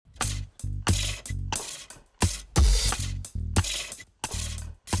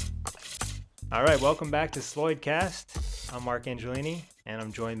All right, welcome back to Sloydcast. I'm Mark Angelini, and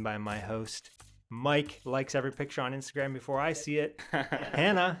I'm joined by my host, Mike. Likes every picture on Instagram before I see it.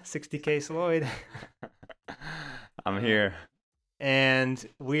 Hannah, 60K Sloyd. I'm here. And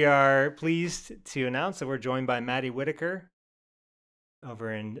we are pleased to announce that we're joined by Maddie Whitaker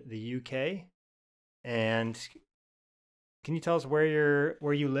over in the UK. And can you tell us where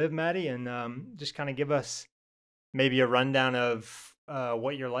you live, Maddie, and just kind of give us maybe a rundown of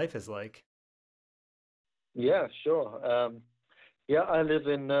what your life is like? Yeah, sure. I live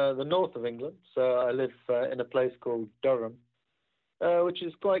in the north of England, so I live in a place called Durham, which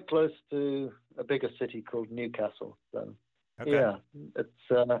is quite close to a bigger city called Newcastle. So, Okay. yeah,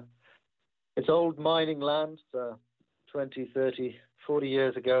 it's old mining land. So 20, 30, 40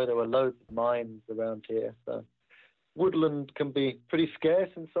 years ago, there were loads of mines around here. So woodland can be pretty scarce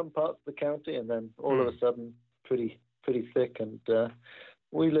in some parts of the county, and then all of a sudden, pretty thick. And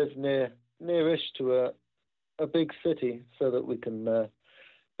we live nearish to a big city, so that we can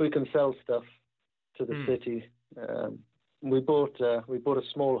sell stuff to the city. We bought a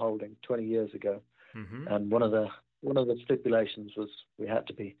small holding 20 years ago, and one of the stipulations was we had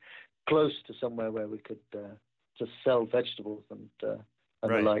to be close to somewhere where we could just sell vegetables and Right.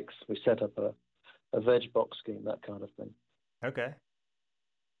 the likes. We set up a veg box scheme, that kind of thing. Okay.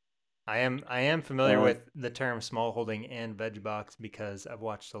 I am familiar with the term smallholding and veg box because I've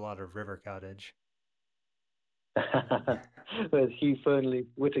watched a lot of River Cottage. There's Hugh Fernley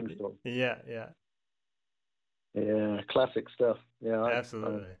Whittingstall. Yeah. Yeah, classic stuff. Yeah,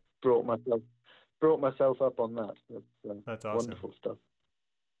 Absolutely. I brought myself up on that. That's awesome. Wonderful stuff.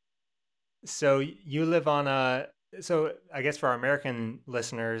 So you live on so I guess for our American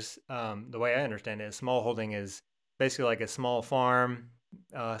listeners, the way I understand it, smallholding is basically like a small farm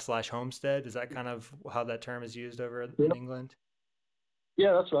 / homestead. Is that kind of how that term is used over in England?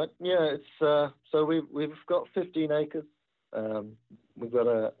 Yeah, that's right. Yeah, it's so we've got 15 acres. We've got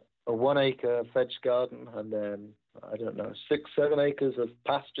a 1 acre veg garden, and then I don't know 6-7 acres of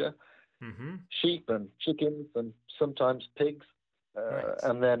pasture, sheep and chickens, and sometimes pigs. Right.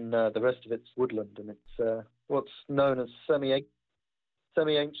 And then the rest of it's woodland, and it's what's known as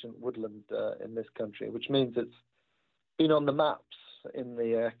semi-ancient woodland in this country, which means it's been on the maps in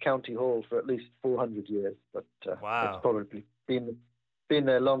the county hall for at least 400 years, but Wow. it's probably been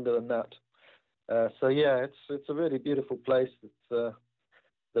there longer than that. So yeah, it's a really beautiful place. It's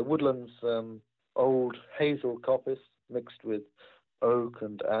the woodlands, old hazel coppice mixed with oak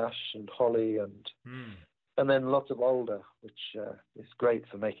and ash and holly and then lots of alder, which is great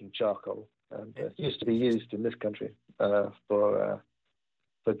for making charcoal. And it used to be used in this country for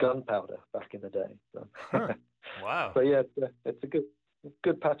gunpowder back in the day. So. Wow. So yeah, it's a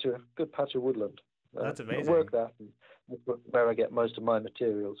good patch of woodland. That's I amazing. work that, and that's where I get most of my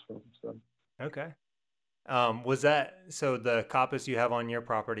materials from. So. Okay. Was that so? The coppice you have on your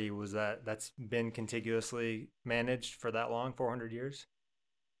property that's been contiguously managed for that long, 400 years?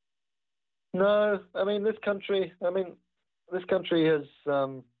 No, I mean this country has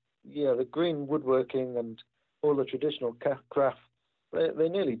the green woodworking and all the traditional crafts. They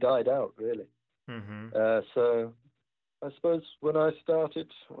nearly died out, really. So I suppose when did I start?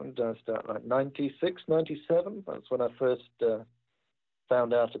 Like 96, 97? That's when I first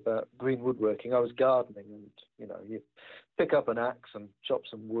found out about green woodworking. I was gardening, and you pick up an axe and chop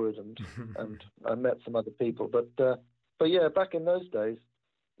some wood, and I met some other people. But yeah, back in those days,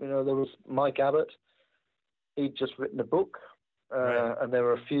 there was Mike Abbott. He'd just written a book, Right. and there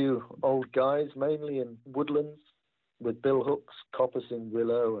were a few old guys, mainly in woodlands, with bill hooks, coppicing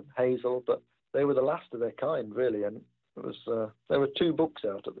willow and hazel, but they were the last of their kind, really. And it was there were 2 books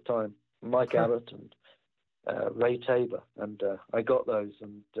out at the time, Mike Abbott and Ray Tabor, and I got those,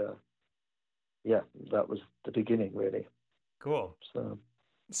 and that was the beginning, really. Cool.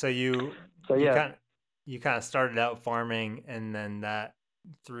 So you yeah. you kind of started out farming, and then that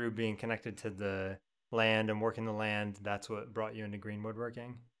through being connected to the land and working the land, that's what brought you into green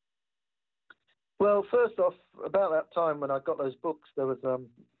woodworking? Well, first off, about that time when I got those books, there was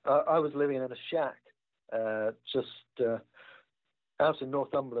I was living in a shack just out in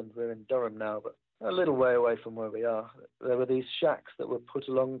Northumberland. We're in Durham now, but a little way away from where we are. There were these shacks that were put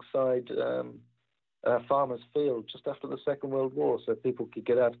alongside farmers' field just after the Second World War, so people could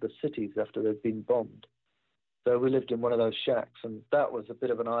get out of the cities after they'd been bombed. So we lived in one of those shacks, and that was a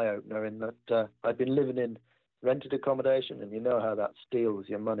bit of an eye-opener in that I'd been living in rented accommodation, and you know how that steals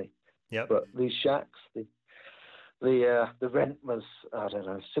your money. Yep. But these shacks, the rent was, I don't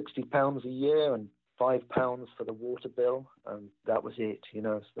know, £60 a year and £5 for the water bill, and that was it,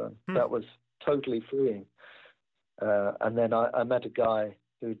 So that was totally freeing. And then I met a guy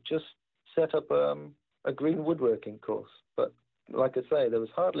who just set up a green woodworking course. But like I say, there was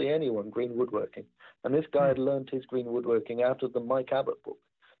hardly anyone green woodworking. And this guy had learned his green woodworking out of the Mike Abbott book,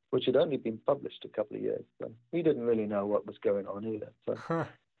 which had only been published a couple of years. So he didn't really know what was going on either. So Huh.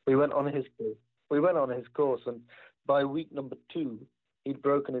 we went on his course, and by week number 2, he'd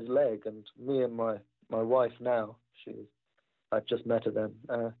broken his leg, and me and my wife now, I'd just met her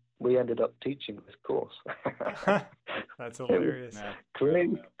then, we ended up teaching this course. That's It was hilarious. Yeah.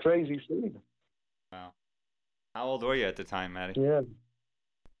 crazy scene. Wow. How old were you at the time, Maddie? Yeah.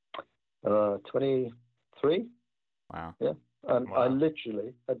 23. Wow. Yeah. And Wow. I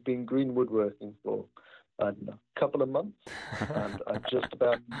literally had been green woodworking for, I don't know, a couple of months, and I just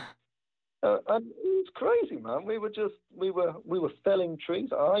about. And it was crazy, man. We were felling trees.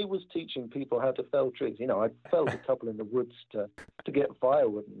 I was teaching people how to fell trees. You know, I felled a couple in the woods to get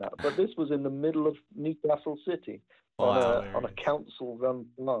firewood and that. But this was in the middle of Newcastle City on Wow. a council-run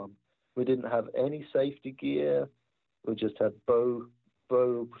farm. We didn't have any safety gear. We just had bow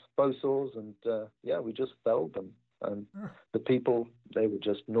saws, and we just felled them. And the people, they were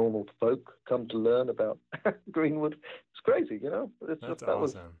just normal folk, come to learn about Greenwood. It's crazy, you know. That's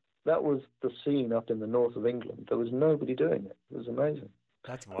awesome. That was the scene up in the north of England. There was nobody doing it. It was amazing.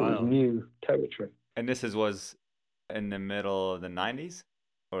 That's It was wild. new territory. And this was in the middle of the 90s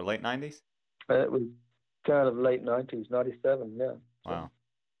or late 90s? It was kind of late 90s, 97, yeah. Wow.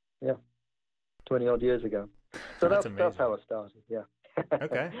 Yeah, 20 odd years ago. So That's that's how I started, yeah.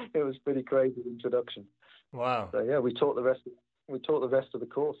 Okay. It was pretty crazy introduction. Wow. So yeah, we taught the rest of the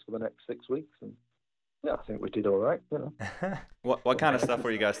course for the next 6 weeks, and yeah, I think we did all right, you know. What kind of stuff were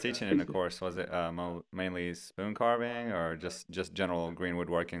you guys teaching in the course? Was it mainly spoon carving or just general green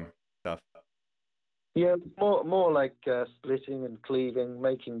woodworking stuff? Yeah, more like splitting and cleaving,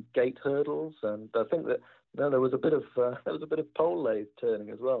 making gate hurdles, and I think that there was a bit of pole lathe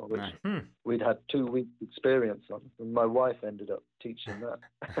turning as well, which Nice. we'd had 2 weeks experience on, and my wife ended up teaching that.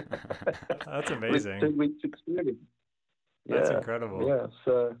 That's With amazing. 2 weeks experience. That's Yeah, incredible. yeah.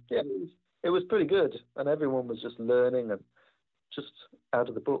 So yeah, it was pretty good, and everyone was just learning and just out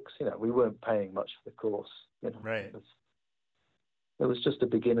of the books. You know, we weren't paying much for the course. You know, Right. it was just a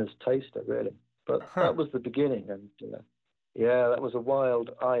beginner's taster, really. But Huh. that was the beginning, and yeah, that was a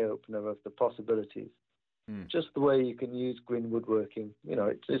wild eye opener of the possibilities. Just the way you can use green woodworking. You know,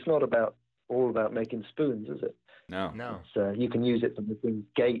 it's not all about making spoons, is it? No. No. You can use it for making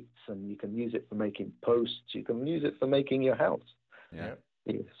gates, and you can use it for making posts. You can use it for making your house. Yeah.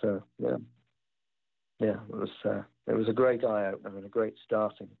 Yep. So yeah, it was a great eye opener and a great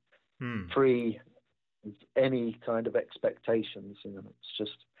starting. Free of any kind of expectations. You know, it's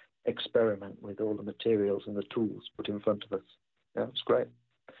just experiment with all the materials and the tools put in front of us. Yeah, it's great.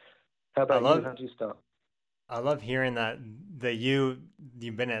 How about you? How did you start? I love hearing that you've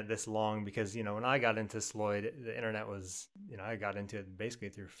been at this long, because, you know, when I got into Sloyd, the internet was, you know, I got into it basically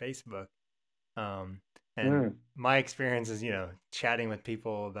through Facebook. And my experience is, you know, chatting with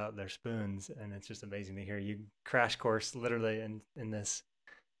people about their spoons, and it's just amazing to hear you crash course literally in this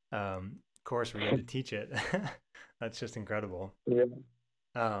course where you had to teach it. That's just incredible. Yeah.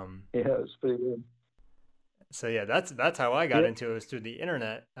 Yeah, It's pretty good. So yeah, that's how I got into it, was through the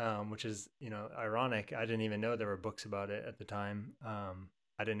internet, which is, you know, ironic. I didn't even know there were books about it at the time. I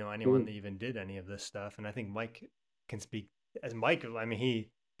didn't know anyone that even did any of this stuff, and I think Mike can speak as Mike. I mean,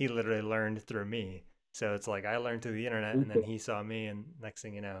 he literally learned through me. So it's like I learned through the internet, and then he saw me, and next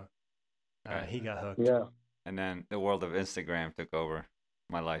thing you know, he got hooked. Yeah. And then the world of Instagram took over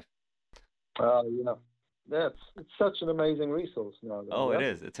my life. Yeah. It's such an amazing resource now. Though, Oh, it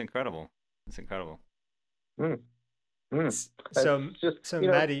is. It's incredible. It's incredible. So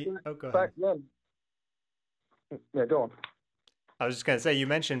Maddie, go ahead. Back then. Yeah, go on. I was just gonna say, you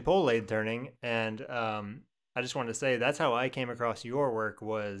mentioned pole lathe turning, and I just wanted to say that's how I came across your work.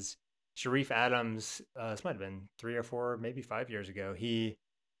 Was Sharif Adams? This might have been 3 or 4, maybe 5 years ago. He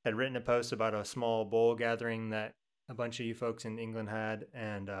had written a post about a small bowl gathering that a bunch of you folks in England had,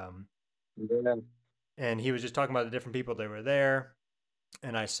 and he was just talking about the different people that were there.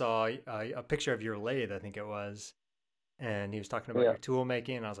 And I saw a picture of your lathe, I think it was, and he was talking about your tool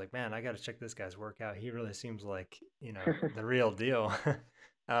making. And I was like, man, I got to check this guy's work out. He really seems like, you know, the real deal.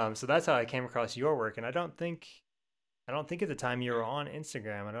 So that's how I came across your work. And I don't think at the time you were on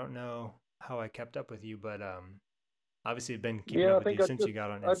Instagram. I don't know how I kept up with you, but obviously I've been keeping up with you since you got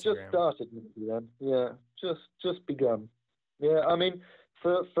on Instagram. I just started then. Yeah, just begun. Yeah, I mean,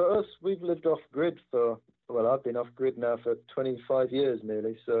 for us, we've lived off grid I've been off grid now for 25 years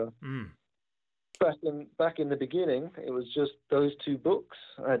nearly. So back in the beginning, it was just those two books.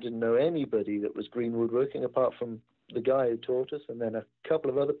 I didn't know anybody that was green woodworking apart from the guy who taught us, and then a couple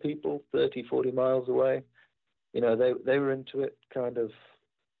of other people 30, 40 miles away. You know, they were into it kind of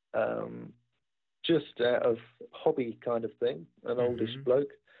just out of hobby kind of thing. An oldish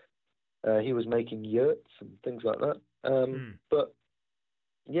bloke. He was making yurts and things like that. But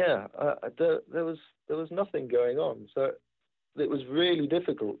yeah, there was nothing going on, so it was really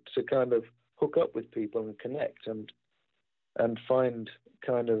difficult to kind of hook up with people and connect and find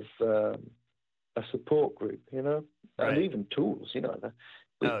kind of a support group, you know, Right. and even tools, you know.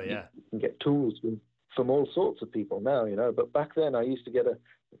 Yeah. You can get tools from all sorts of people now, you know. But back then, I used to get a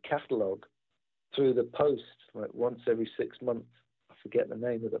catalogue through the post, like once every 6 months. I forget the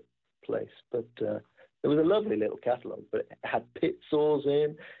name of the place, but it was a lovely little catalogue. But it had pit saws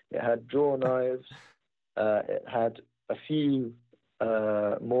in, it had draw knives, it had a few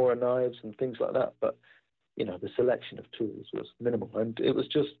Mora knives and things like that. But you know, the selection of tools was minimal, and it was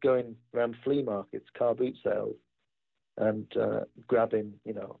just going around flea markets, car boot sales, and grabbing,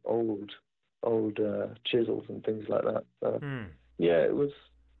 you know, old chisels and things like that. So yeah, it was,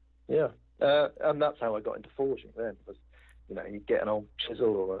 yeah, and that's how I got into forging. Then was, you know, you'd get an old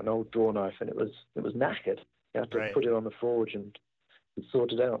chisel or an old draw knife, and it was knackered. You had to put it on the forge and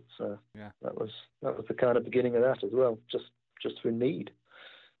sort it out. So yeah, that was the kind of beginning of that as well, just through need.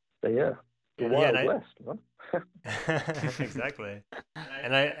 So yeah, the Wild West, man. Exactly.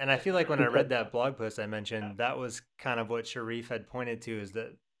 And I feel like when I read that blog post I mentioned, that was kind of what Sharif had pointed to, is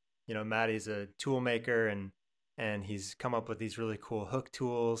that, you know, Matty's a tool maker and he's come up with these really cool hook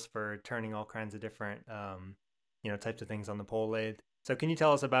tools for turning all kinds of different you know, types of things on the pole lathe. So can you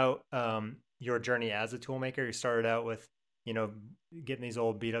tell us about your journey as a tool maker? You started out with, you know, getting these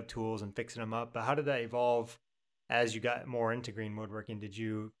old beat up tools and fixing them up, but how did that evolve as you got more into green woodworking? Did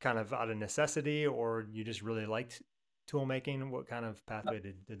you kind of out of necessity, or you just really liked tool making? What kind of pathway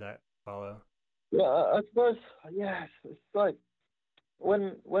did that follow? Yeah, I suppose, yes, it's like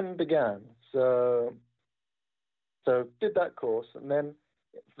when it began. So did that course, and then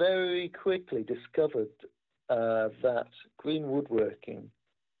very quickly discovered that green woodworking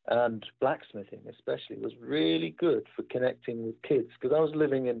and blacksmithing especially was really good for connecting with kids, because I was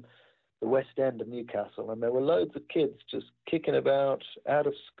living in the West End of Newcastle, and there were loads of kids just kicking about, out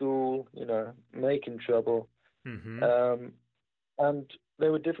of school, you know, making trouble, and they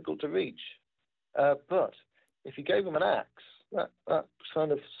were difficult to reach. But if you gave them an axe, that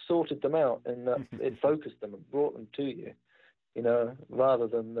kind of sorted them out, and it focused them and brought them to you, you know, rather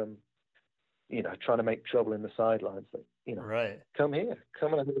than them, you know, trying to make trouble in the sidelines. Like, you know, come here,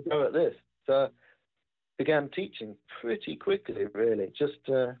 come and have a go at this. So began teaching pretty quickly, really, just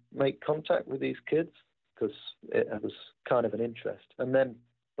to make contact with these kids, because it was kind of an interest. And then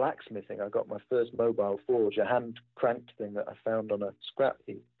blacksmithing, I got my first mobile forge, a hand cranked thing that I found on a scrap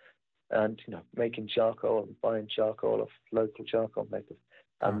heap, and, you know, making charcoal and buying charcoal off local charcoal makers.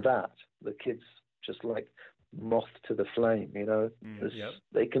 And that, the kids just like moth to the flame, you know.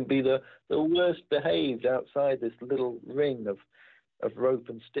 They can be the worst behaved outside this little ring of rope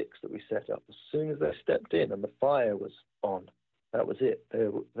and sticks that we set up. As soon as they stepped in and the fire was on, that was it.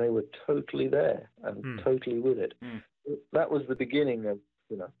 They were totally there and totally with it. That was the beginning of,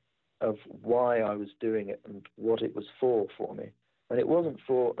 you know, of why I was doing it and what it was for me. And it wasn't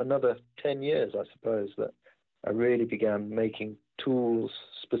for another 10 years, I suppose, that I really began making tools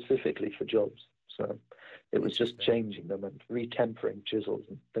specifically for jobs. So it was just changing them and retempering chisels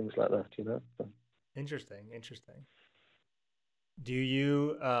and things like that, you know. So. Interesting. Do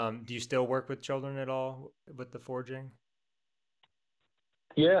you still work with children at all with the forging?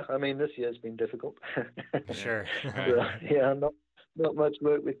 Yeah, I mean, this year's been difficult. Sure. Yeah, not much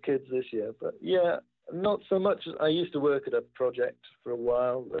work with kids this year, but yeah, not so much. I used to work at a project for a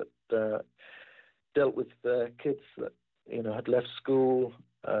while that dealt with kids that, you know, had left school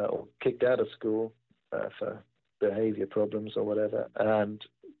or kicked out of school for behavior problems or whatever, and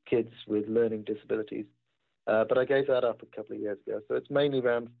kids with learning disabilities. But I gave that up a couple of years ago. So it's mainly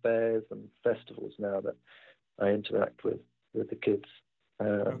around fairs and festivals now that I interact with the kids.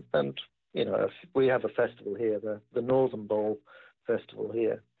 And, you know, we have a festival here, the Northern Bowl Festival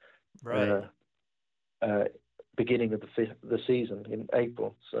here. Right. Beginning of the season in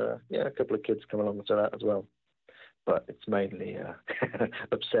April. So, yeah, a couple of kids come along to that as well. But it's mainly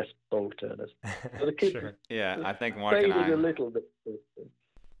obsessed bowl turners. So the kids, yeah, I think Mark and I a little bit.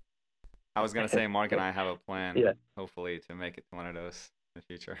 I was gonna say Mark and I have a plan, hopefully, to make it to one of those in the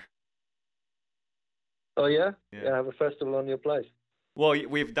future. Oh yeah, have a festival on your place. Well,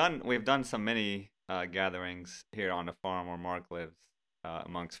 we've done some mini gatherings here on the farm where Mark lives,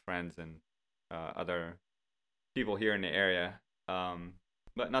 amongst friends and other people here in the area,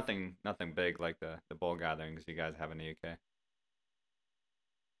 but nothing big like the bull gatherings you guys have in the UK.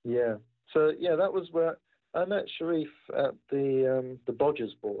 Yeah. So yeah, that was where I met Sharif at the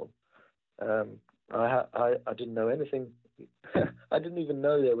Bodgers Ball. I didn't know anything. I didn't even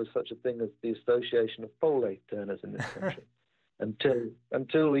know there was such a thing as the Association of Pole Lathe Turners in this country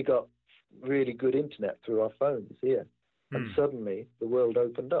until we got really good internet through our phones here, and suddenly the world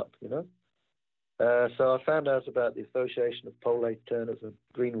opened up. So I found out about the Association of Pole Lathe Turners and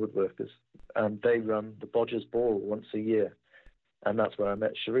Green Woodworkers, and they run the Bodgers Ball once a year, and that's where I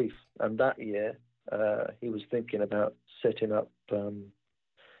met Sharif. And that year, he was thinking about setting up the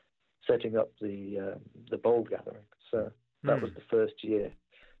bowl gathering. So that was the first year,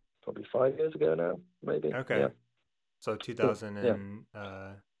 probably 5 years ago now, maybe. Okay. Yeah. So 2000 and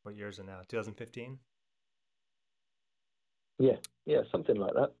what year is it now? 2015? Yeah, something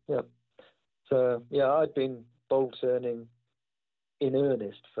like that. Yeah. So yeah, I'd been bowl turning in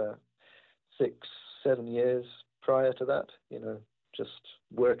earnest for 6-7 years prior to that. Just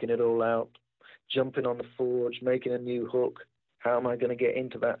working it all out, jumping on the forge, making a new hook. How am I going to get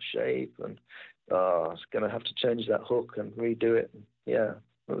into that shape? And I was going to have to change that hook and redo it. And yeah,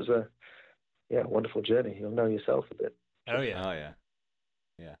 it was a wonderful journey. You'll know yourself a bit. Oh yeah. Oh yeah.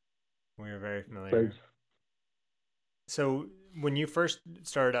 Yeah. We were very familiar. So when you first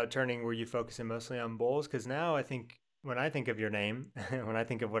started out turning, were you focusing mostly on bowls? Because now I think when I think of your name, when I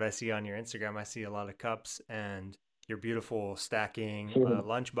think of what I see on your Instagram, I see a lot of cups and your beautiful stacking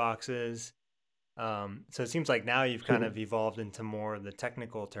lunch boxes. So it seems like now you've kind of evolved into more of the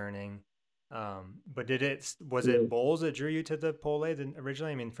technical turning. But was it bowls that drew you to the pole lathe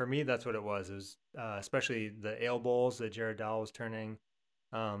originally? I mean, for me, that's what it was. It was especially the ale bowls that Jared Dahl was turning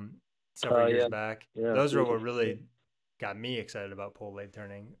several years back. Yeah, those were what really got me excited about pole lathe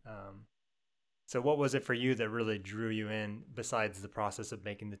turning. So what was it for you that really drew you in besides the process of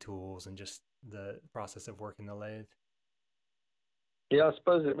making the tools and just the process of working the lathe? Yeah, I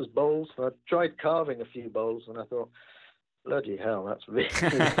suppose it was bowls. I tried carving a few bowls and I thought, bloody hell, that's really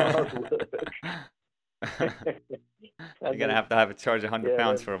hard work. You're going to have a charge 100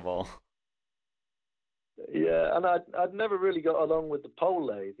 pounds for a bowl. Yeah, and I'd never really got along with the pole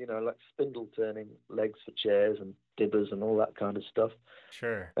lathe, like spindle turning legs for chairs and dibbers and all that kind of stuff.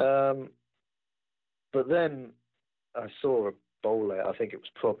 Sure. But then I saw a bowl lathe. I think it was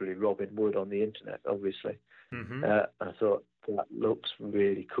probably Robin Wood on the internet, obviously. Mm-hmm. I thought, that looks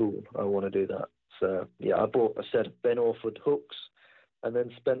really cool. I want to do that. So, yeah, I bought a set of Ben Orford hooks and then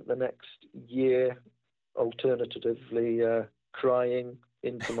spent the next year alternatively crying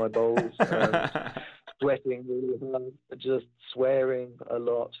into my bowls and sweating really hard, just swearing a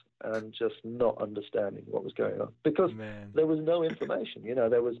lot and just not understanding what was going on. Because there was no information.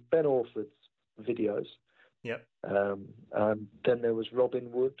 There was Ben Orford's videos. Yep. And then there was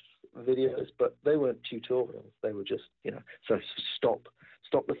Robin Wood videos, but they weren't tutorials. They were just, so stop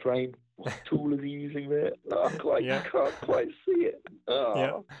the frame. What tool are you using there? Oh, can't quite see it. Oh.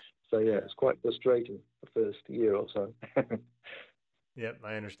 Yep. So yeah, it's quite frustrating the first year or so. Yep,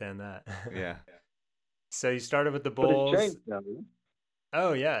 I understand that. Yeah. So you started with the bowls. But it's changed now.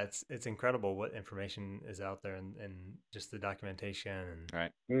 Oh yeah, it's incredible what information is out there and just the documentation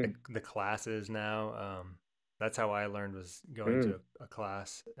and the classes now. That's how I learned, was going to a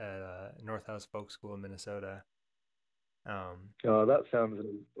class at Northhouse Folk School in Minnesota. Oh, that sounds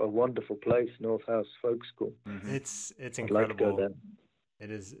a wonderful place, Northhouse Folk School. Mm-hmm. It's incredible. I'd like to go there.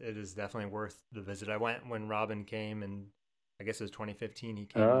 It is definitely worth the visit. I went when Robin came, and I guess it was 2015. He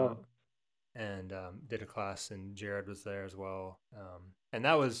came out and did a class, and Jared was there as well. And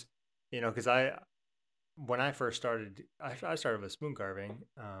that was, because when I first started, I started with spoon carving,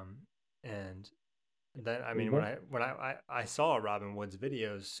 and then when I saw Robin Wood's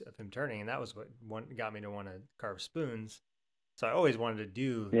videos of him turning, and that was what got me to want to carve spoons. So I always wanted to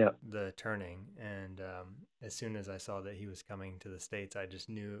do the turning, and as soon as I saw that he was coming to the States, I just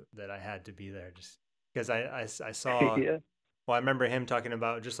knew that I had to be there, just because I saw. Well, I remember him talking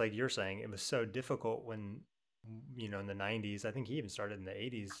about, just like you're saying, it was so difficult when, in the 90s. I think he even started in the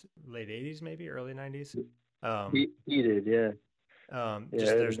 80s, late 80s, maybe early 90s. He did, yeah.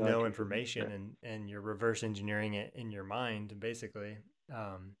 Just there's no information, and you're reverse engineering it in your mind, basically.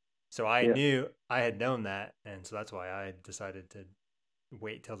 So I knew I had known that, and so that's why I decided to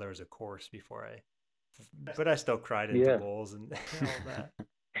wait till there was a course before but I still cried into bowls and all that.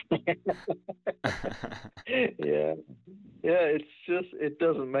 It's just, it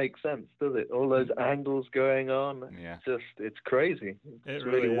doesn't make sense, does it? All those angles going on. It's crazy. It's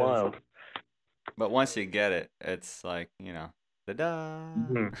really wild. But once you get it, it's like, Ta-da!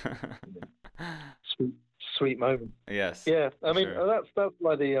 Mhm. Sweet, sweet moment. Yes. Yeah, I mean Sure.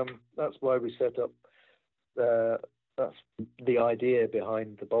 that's why we set up. That's the idea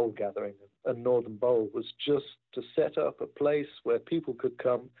behind the bowl gathering and Northern Bowl was just to set up a place where people could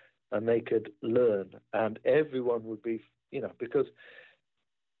come and they could learn, and everyone would be, because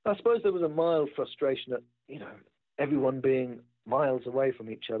I suppose there was a mild frustration at, everyone being miles away from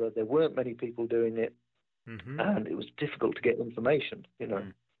each other. There weren't many people doing it, Mm-hmm. and it was difficult to get information.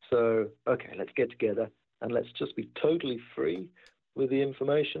 Mm. So, okay, let's get together and let's just be totally free with the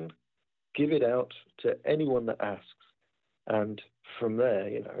information, give it out to anyone that asks. And from there,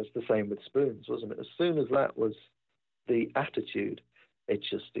 it's the same with spoons, wasn't it? As soon as that was the attitude, it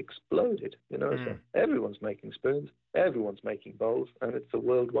just exploded. So everyone's making spoons, everyone's making bowls, and it's a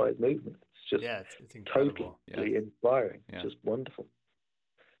worldwide movement. It's just Yeah, it's incredible. totally inspiring. Yeah. Just wonderful.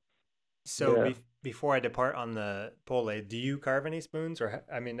 So Yeah. before I depart on the pole lathe, do you carve any spoons? Or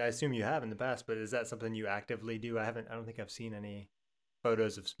I mean, I assume you have in the past, but is that something you actively do? I don't think I've seen any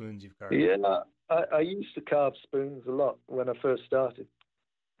photos of spoons you've carved. Yeah, I used to carve spoons a lot when I first started.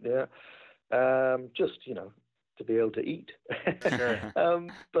 Yeah, just to be able to eat. Sure.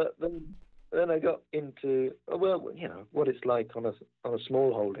 But then I got into what it's like on a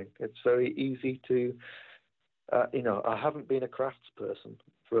small holding. It's very easy to I haven't been a crafts person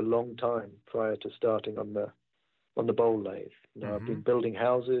for a long time prior to starting on the bowl lathe. I've been building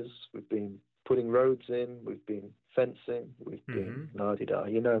houses, we've been putting roads in, we've been fencing, we've been la-di-da,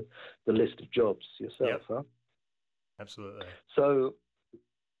 the list of jobs yourself, Yep. huh? Absolutely. So,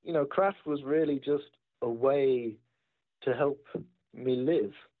 craft was really just a way to help me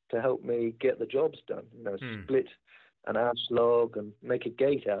live, to help me get the jobs done, split an ash log and make a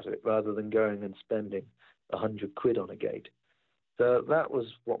gate out of it rather than going and spending 100 quid on a gate. So that was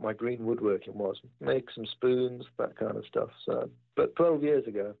what my green woodworking was. Make some spoons, that kind of stuff. So, but 12 years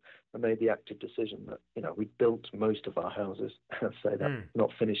ago, I made the active decision that, we built most of our houses. I'd say that,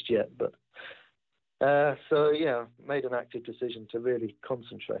 not finished yet, but so yeah, made an active decision to really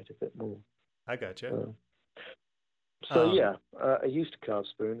concentrate a bit more. I gotcha. So yeah, I used to carve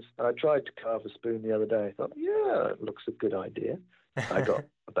spoons. I tried to carve a spoon the other day. I thought, yeah, it looks a good idea. I got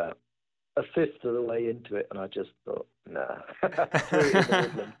about a fifth of the way into it, and I just thought, nah. Threw it in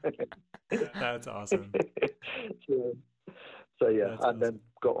the woodland. That's awesome. So yeah, That's I awesome. then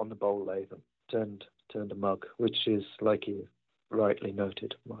got on the bowl lathe and turned a mug, which is, like you rightly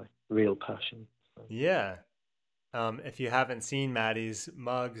noted, my real passion. Yeah. If you haven't seen Maddie's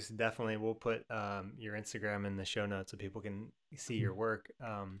mugs, definitely we'll put your Instagram in the show notes so people can see your work.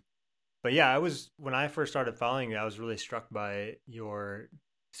 But yeah, when I first started following you, I was really struck by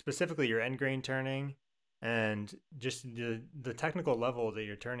specifically your end grain turning, and just the technical level that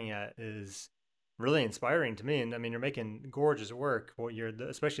you're turning at is really inspiring to me. And I mean, you're making gorgeous work.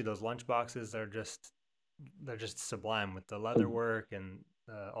 Especially those lunch boxes, they're just sublime with the leather work and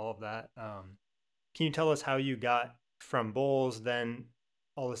all of that. Can you tell us how you got from bowls, then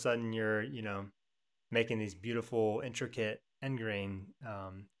all of a sudden you're, making these beautiful, intricate end grain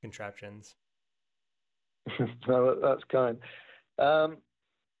contraptions? No, that's kind.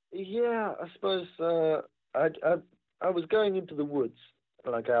 Yeah, I suppose I was going into the woods,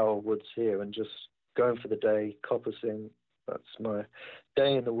 like our woods here, and just going for the day, coppicing. That's my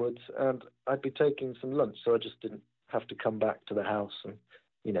day in the woods, and I'd be taking some lunch, so I just didn't have to come back to the house and,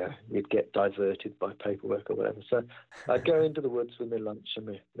 you'd get diverted by paperwork or whatever. So I'd go into the woods with my lunch and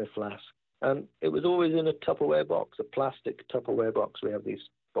my flask, and it was always in a Tupperware box, a plastic Tupperware box. We have these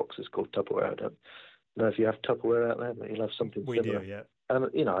boxes called Tupperware. I don't know if you have Tupperware out there, but you'll have something similar. We do, yeah. And,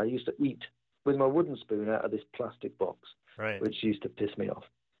 I used to eat with my wooden spoon out of this plastic box, Right. which used to piss me off.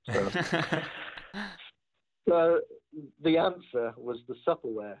 So the answer was the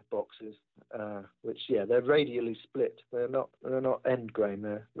Supperware boxes, which, they're radially split. They're not end grain.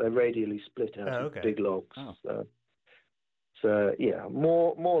 They're radially split out of big logs. Oh. So yeah,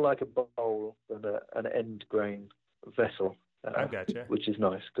 more like a bowl than an end grain vessel. I gotcha. Which is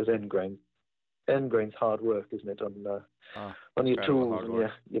nice because end grain's hard work, isn't it? On your tools and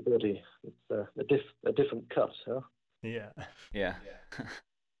your body. It's a different cut, huh? Yeah. Yeah.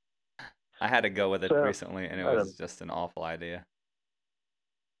 I had to go with it recently, and it was just an awful idea.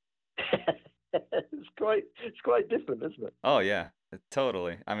 It's quite different, isn't it? Oh yeah,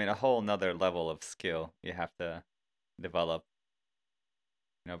 totally. I mean, a whole nother level of skill you have to develop,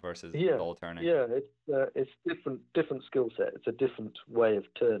 versus bowl turning. Yeah, it's different skill set. It's a different way of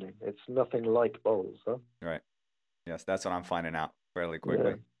turning. It's nothing like bowls, huh? Right. Yes, that's what I'm finding out fairly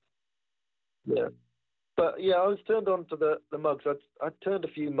quickly. Yeah. But yeah, I was turned on to the mugs. I turned a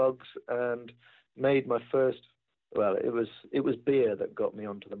few mugs and made my first Well, it was beer that got me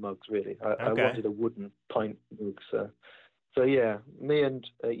onto the mugs. Really, I Okay. wanted a wooden pint mug. So yeah, me and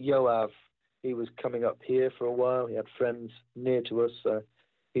Yoav, he was coming up here for a while. He had friends near to us.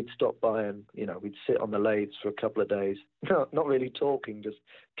 He'd stop by and, we'd sit on the lathes for a couple of days. Not really talking, just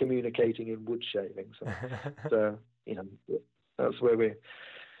communicating in wood shaving. So that's where we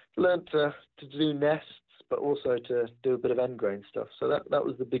learned to do nests, but also to do a bit of end grain stuff. So that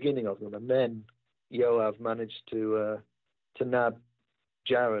was the beginning of them. And then Yoav managed to nab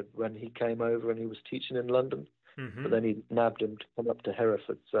Jared when he came over and he was teaching in London. Mm-hmm. But then he nabbed him to come up to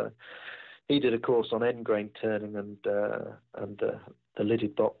Hereford. So he did a course on end grain turning and the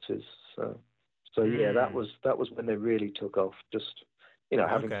lidded boxes. So yeah, that was when they really took off. Just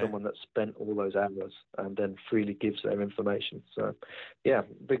having someone that spent all those hours and then freely gives their information. So yeah,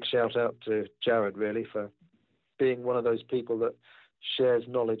 big shout out to Jared really for being one of those people that shares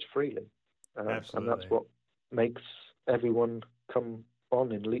knowledge freely. Absolutely. And that's what makes everyone come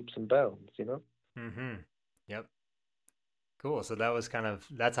on in leaps and bounds. Mm-hmm. Yep. Cool. So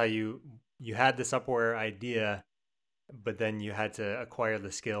that's how you had the Tupperware idea, but then you had to acquire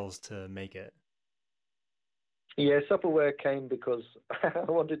the skills to make it. Yeah, Tupperware came because I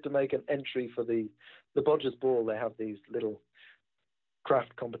wanted to make an entry for the Bodgers Ball. They have these little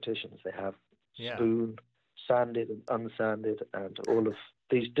craft competitions. They have spoon, sanded and unsanded, and all of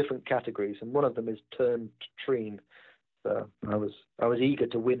these different categories. And one of them is turned treen. So I was eager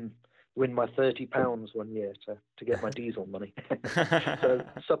to win my £30 one year to get my diesel money. So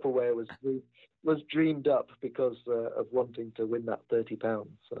Tupperware was dreamed up because of wanting to win that £30.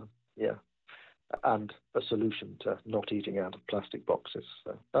 So yeah, and a solution to not eating out of plastic boxes.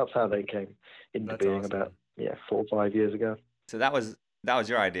 So that's how they came into being awesome. about 4 or 5 years ago. So that was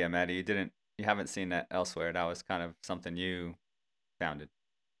your idea, Maddie. You haven't seen that elsewhere. That was kind of something you founded.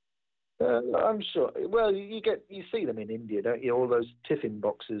 I'm sure. Well, you see them in India, don't you? All those tiffin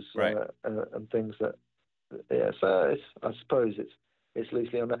boxes, right. And things that. Yeah, so I suppose it's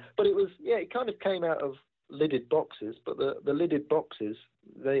loosely on that. But it was it kind of came out of lidded boxes, but the lidded boxes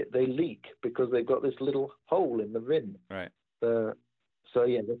they leak because they've got this little hole in the rim. Right. So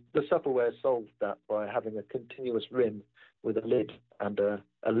yeah, the Tupperware solved that by having a continuous rim with a lid and a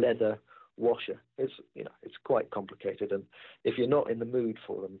leather washer. It's quite complicated, and if you're not in the mood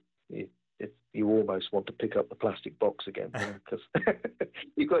for them, you almost want to pick up the plastic box again, because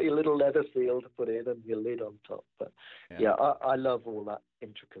you've got your little leather seal to put in and your lid on top. But I love all that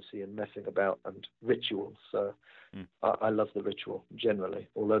intricacy and messing about and rituals. So I love the ritual generally.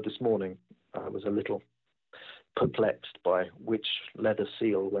 Although this morning I was a little perplexed by which leather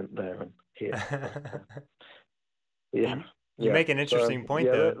seal went there and here. You make an interesting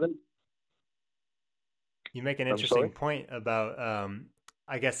point though. You make an interesting sorry? point about,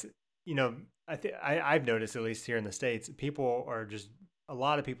 I guess, I've noticed, at least here in the States, a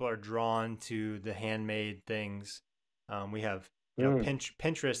lot of people are drawn to the handmade things. We have,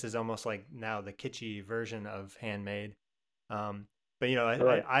 Pinterest is almost like now the kitschy version of handmade. But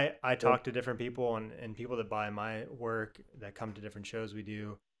I talk to different people and people that buy my work that come to different shows we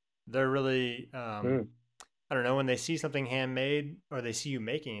do. They're really, I don't know, when they see something handmade or they see you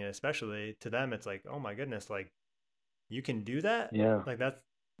making it, especially, to them, it's like, oh my goodness, like you can do that? Yeah. Like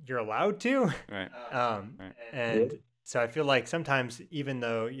you're allowed to? Right. And so I feel like sometimes, even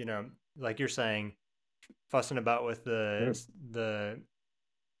though, like you're saying, fussing about with the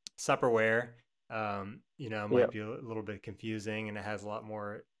Tupperware, might be a little bit confusing and it has a lot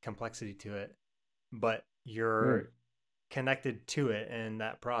more complexity to it, but you're connected to it, and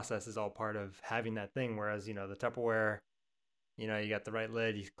that process is all part of having that thing. Whereas, the Tupperware, you got the right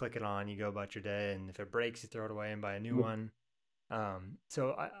lid, you click it on, you go about your day, and if it breaks, you throw it away and buy a new one.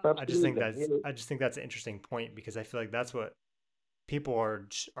 So I just think that's an interesting point, because I feel like that's what people are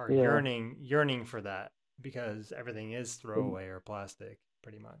yearning for, that, because everything is throwaway or plastic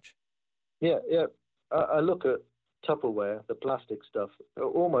pretty much. Yeah. I look at Tupperware, the plastic stuff,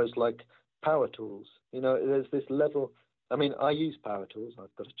 almost like power tools. There's this level. I mean, I use power tools.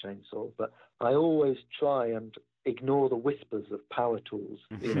 I've got a chainsaw, but I always try and ignore the whispers of power tools.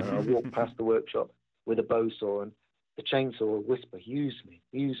 I walk past the workshop with a bow saw, and the chainsaw will whisper, use me,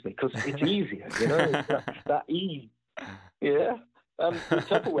 because it's easier, it's that ease. Yeah. And the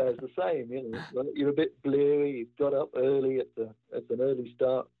Tupperware is the same, You're a bit bleary, you've got up early at an early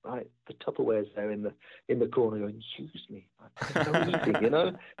start, right? The Tupperware's there in the corner going, use me. It's so easy,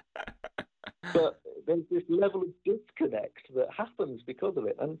 But there's this level of disconnect that happens because of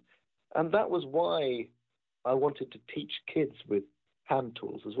it, and that was why I wanted to teach kids with hand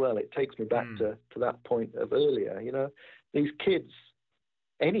tools as well. It takes me back to that point of earlier. These kids,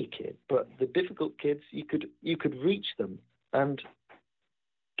 any kid, but the difficult kids, you could reach them and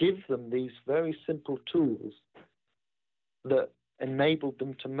give them these very simple tools that enabled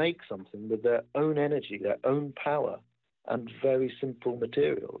them to make something with their own energy, their own power, and very simple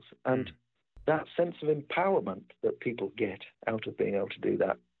materials. And that sense of empowerment that people get out of being able to do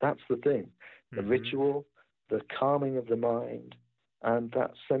that, that's the thing. The ritual, the calming of the mind, and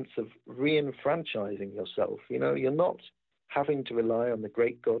that sense of re-enfranchising yourself. You know, you're not having to rely on the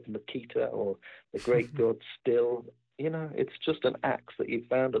great god Makita or the great god Still. You know, it's just an axe that you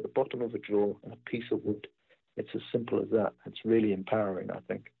found at the bottom of a drawer and a piece of wood. It's as simple as that. It's really empowering, I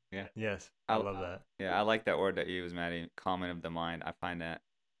think. Yeah. Yes, I love that. Yeah, I like that word that you use, Maddie, calming of the mind. I find that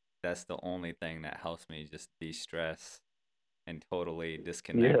that's the only thing that helps me just de-stress and totally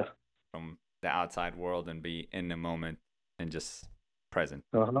disconnect from the outside world and be in the moment and just present.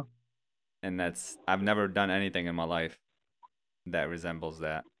 And I've never done anything in my life that resembles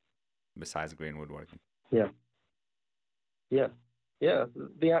that besides green woodworking. Yeah.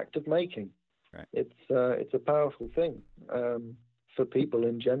 The act of making. Right. It's a powerful thing for people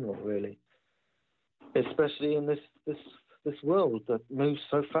in general, really, especially in this world that moves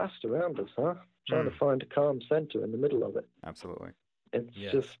so fast around us, huh? Trying to find a calm center in the middle of it. Absolutely. It's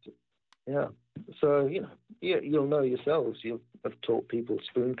just, So, you know, you'll know yourselves. You have taught people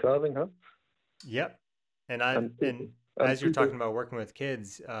spoon carving, huh? Yep. And as you're talking about working with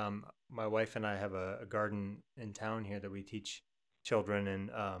kids, my wife and I have a garden in town here that we teach children, and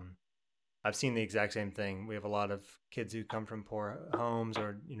I've seen the exact same thing. We have a lot of kids who come from poor homes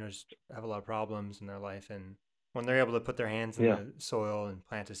or, you know, just have a lot of problems in their life. And when they're able to put their hands in the soil and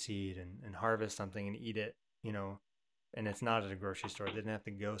plant a seed and harvest something and eat it, you know, and it's not at a grocery store, they didn't have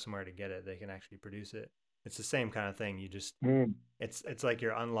to go somewhere to get it. They can actually produce it. It's the same kind of thing. You just, it's like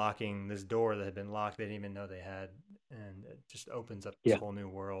you're unlocking this door that had been locked. They didn't even know they had, and it just opens up this whole new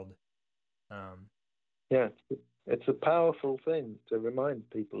world. It's a powerful thing to remind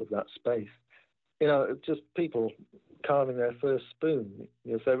people of that space. You know, just people carving their first spoon.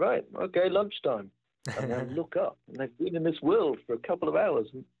 You'll say, right, okay, lunchtime. And they'll look up, and they've been in this world for a couple of hours.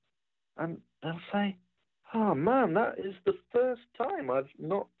 And they'll say, oh, man, that is the first time I've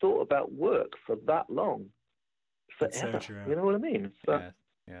not thought about work for that long. Forever. So you know what I mean? It's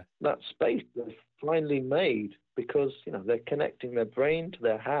that space they've finally made because, you know, they're connecting their brain to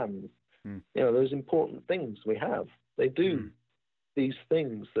their hands. You know, those important things we have. They do these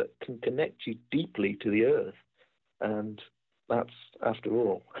things that can connect you deeply to the earth. And that's, after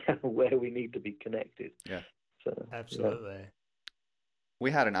all, where we need to be connected. Yeah. So, absolutely. Yeah. We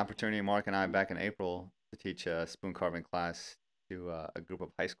had an opportunity, Mark and I, back in April to teach a spoon carving class to a group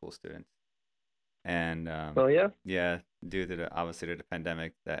of high school students. And due to obviously the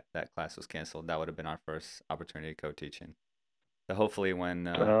pandemic, that class was canceled. That would have been our first opportunity to co-teaching. So hopefully when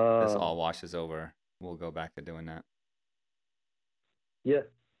this all washes over, we'll go back to doing that.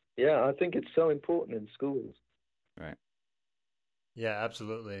 Yeah, I think it's so important in schools. Right. Yeah,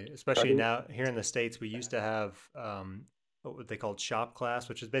 absolutely. Especially now here in the States, we used to have what they called shop class,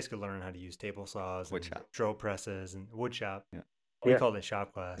 which is basically learning how to use table saws and drill presses and wood shop. Yeah. We called it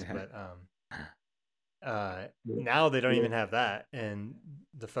shop class, but now they don't even have that. And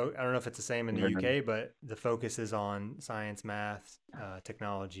I don't know if it's the same in the UK, but the focus is on science, math,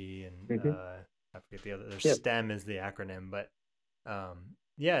 technology, and I forget the other. STEM is the acronym, but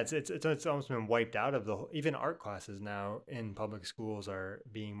it's almost been wiped out of even art classes now in public schools are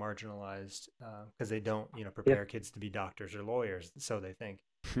being marginalized because they don't, you know, prepare kids to be doctors or lawyers, so they think.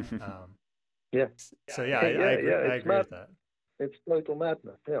 So I agree with that. It's total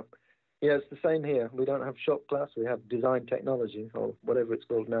madness. Yeah, it's the same here. We don't have shop class. We have design technology or whatever it's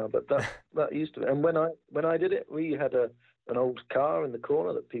called now. But that used to. And when I did it, we had an old car in the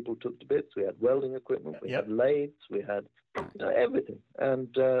corner that people took to bits. We had welding equipment. We had lathes. We had everything.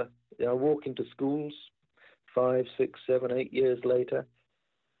 And walk into schools 5, 6, 7, 8 years later,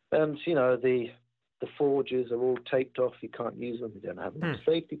 and you know the forges are all taped off. You can't use them. They don't have enough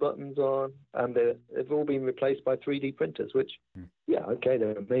safety buttons on, and they've all been replaced by 3D printers. Which,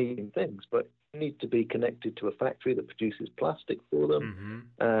 they're amazing things, but you need to be connected to a factory that produces plastic for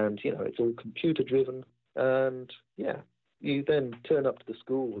them, and you know it's all computer driven. And you then turn up to the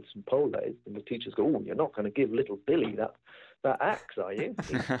school with some pole lathes, and the teachers go, "Oh, you're not going to give little Billy that axe, are you?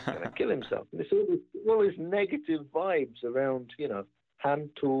 He's going to kill himself." And it's all these negative vibes around, you know, hand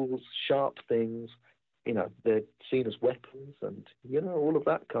tools, sharp things. You know, they're seen as weapons, and you know all of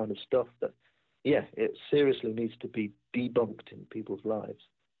that kind of stuff. That, it seriously needs to be debunked in people's lives.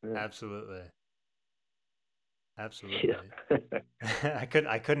 Yeah. Absolutely.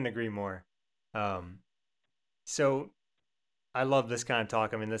 I couldn't agree more. So I love this kind of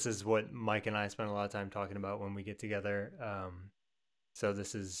talk. I mean, this is what Mike and I spend a lot of time talking about when we get together. So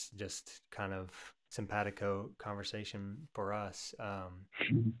this is just kind of simpatico conversation for us.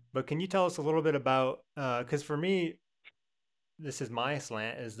 But can you tell us a little bit about, because for me, this is my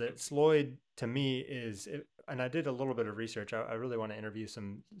slant, is that Sloyd to me is, and I did a little bit of research. I really want to interview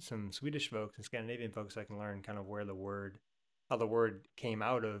some Swedish folks and Scandinavian folks so I can learn kind of how the word came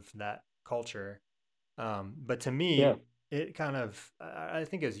out of that culture. But to me, it kind of, I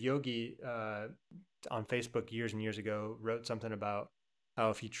think it was Yogi on Facebook years and years ago wrote something about how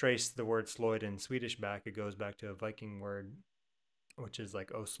if you trace the word Sloyd in Swedish back, it goes back to a Viking word, which is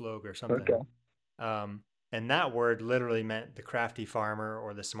like Oslog or something. Okay. And that word literally meant the crafty farmer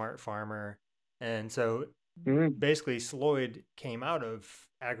or the smart farmer. And so basically Sloyd came out of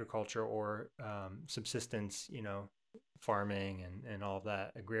agriculture or subsistence, farming and all of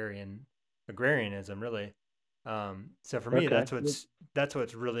that agrarianism really. So for me, that's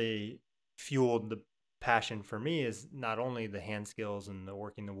what's really fueled the passion for me, is not only the hand skills and the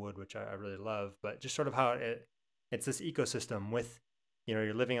working the wood, which I really love, but just sort of how it's this ecosystem with,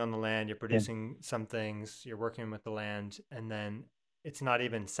 you're living on the land, you're producing some things, you're working with the land, and then it's not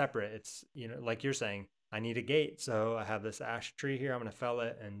even separate. It's, like you're saying, I need a gate. So I have this ash tree here. I'm going to fell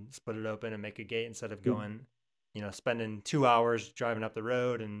it and split it open and make a gate instead of going, spending 2 hours driving up the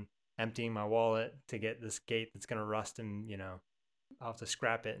road and emptying my wallet to get this gate that's going to rust and, I'll have to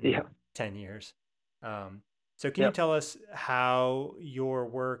scrap it in 10 years. So can you tell us how your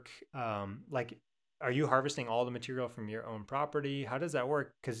work, are you harvesting all the material from your own property? How does that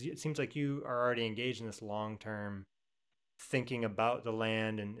work? Because it seems like you are already engaged in this long-term thinking about the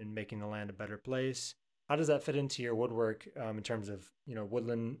land and making the land a better place. How does that fit into your woodwork in terms of,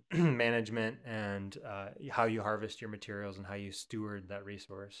 woodland management and how you harvest your materials and how you steward that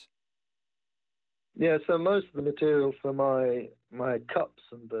resource? Yeah, so most of the material for my cups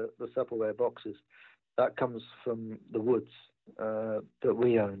and the Tupperware boxes, that comes from the woods that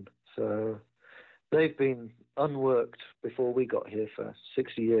we own. So they've been unworked before we got here for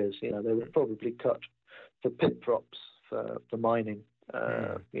 60 years. They were probably cut for pit props for mining,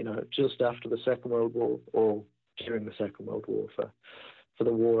 just after the Second World War or during the Second World War for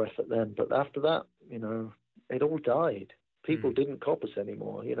the war effort then. But after that, it all died. People didn't coppice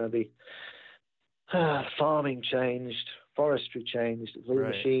anymore. The farming changed, forestry changed, it was all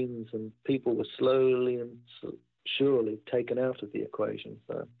machines, and people were slowly and surely taken out of the equation.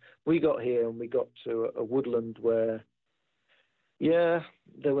 So we got here and we got to a woodland where, there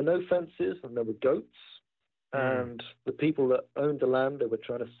were no fences and there were goats. And the people that owned the land, they were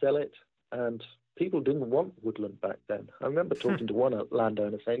trying to sell it. And people didn't want woodland back then. I remember talking to one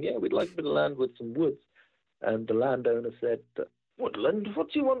landowner saying, we'd like a bit of land with some woods. And the landowner said, woodland?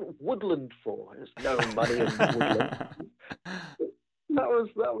 What do you want woodland for? There's no money in woodland. That was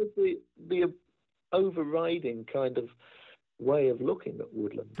the overriding kind of way of looking at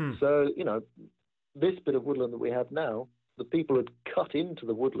woodland. So, this bit of woodland that we have now, the people had cut into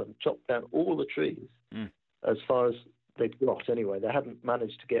the woodland, chopped down all the trees as far as they'd got anyway. They hadn't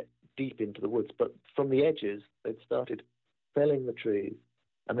managed to get deep into the woods, but from the edges, they'd started felling the trees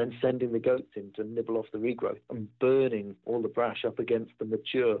and then sending the goats in to nibble off the regrowth and burning all the brash up against the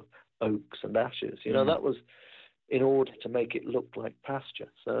mature oaks and ashes. That was in order to make it look like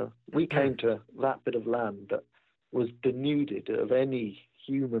pasture. So we came to that bit of land that was denuded of any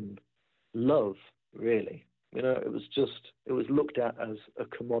human love, really. It was looked at as a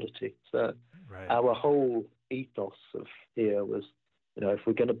commodity. So our whole ethos of here was, if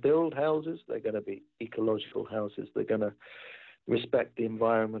we're going to build houses, they're going to be ecological houses. They're going to respect the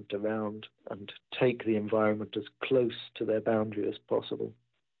environment around and take the environment as close to their boundary as possible.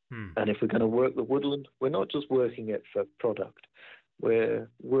 And if we're going to work the woodland, we're not just working it for product. We're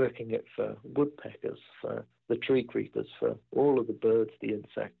working it for woodpeckers, for the tree creepers, for all of the birds, the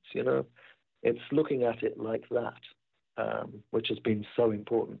insects, It's looking at it like that, which has been so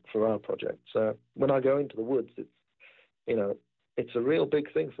important for our project. So when I go into the woods, it's a real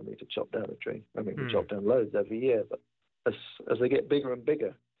big thing for me to chop down a tree. I mean, we chop down loads every year, but as they get bigger and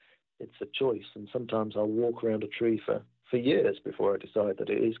bigger, it's a choice. And sometimes I'll walk around a tree for years before I decide that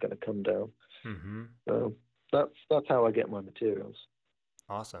it is going to come down. So that's how I get my materials.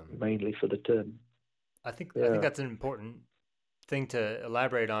 Awesome. Mainly for the tin. I think that's an important thing to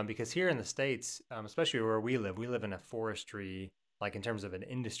elaborate on, because here in the States, especially where we live in a forestry, like in terms of an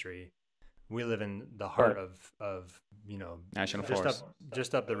industry, we live in the heart of national just forest.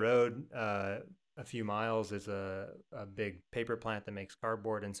 Just up the road, a few miles is a big paper plant that makes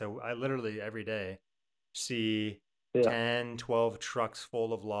cardboard. And so I literally every day see 10, 12 trucks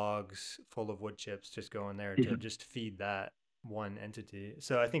full of logs, full of wood chips just going there to just feed that. one entity.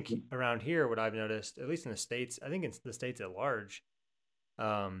 So I think around here, what I've noticed, at least in the States, I think in the States at large,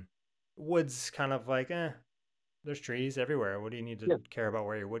 wood's kind of like, there's trees everywhere. What do you need to care about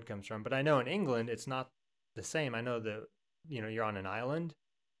where your wood comes from? But I know in England, it's not the same. I know that, you're on an island.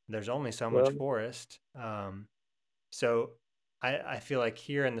 There's only so much forest. So I feel like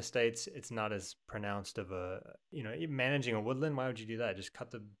here in the States, it's not as pronounced of a, managing a woodland. Why would you do that? Just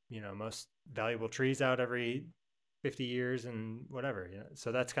cut the, most valuable trees out every 50 years and whatever.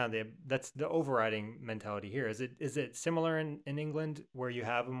 So that's kind of that's the overriding mentality here. Is it similar in England where you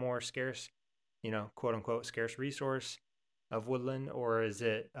have a more scarce, quote unquote scarce resource of woodland, or is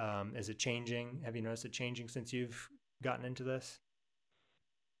it changing? Have you noticed it changing since you've gotten into this?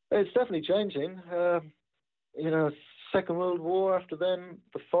 It's definitely changing. Second World War, after then,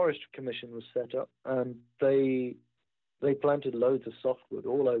 the Forestry Commission was set up, and they planted loads of softwood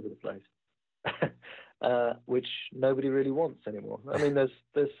all over the place, which nobody really wants anymore. I mean,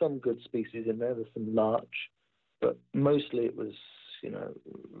 there's some good species in there. There's some larch, but mostly it was,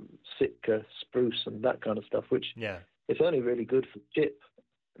 Sitka, spruce, and that kind of stuff, which it's only really good for chip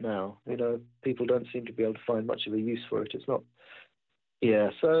now. People don't seem to be able to find much of a use for it. It's not.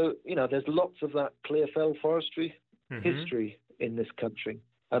 Yeah, so, there's lots of that clear fell forestry history in this country,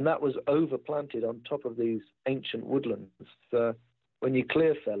 and that was overplanted on top of these ancient woodlands. So when you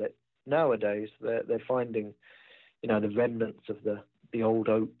clear fell it, nowadays they're finding, the remnants of the old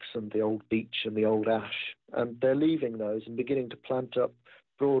oaks and the old beech and the old ash, and they're leaving those and beginning to plant up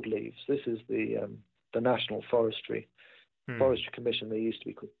broadleaves. This is the National Forestry Commission. They used to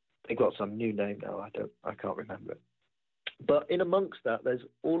be called. They've got some new name now. I can't remember it. But in amongst that, there's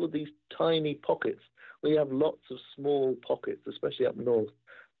all of these tiny pockets. We have lots of small pockets, especially up north,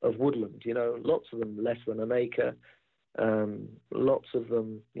 of woodland. Lots of them less than an acre. Lots of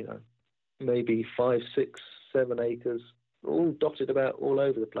them, maybe 5, 6, 7 acres, all dotted about all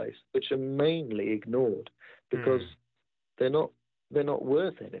over the place, which are mainly ignored because they're not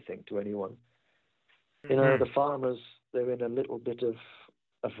worth anything to anyone. The farmers, they're in a little bit of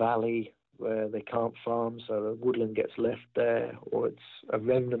a valley where they can't farm, so the woodland gets left there, or it's a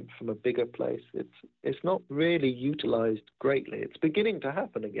remnant from a bigger place. It's not really utilized greatly. It's beginning to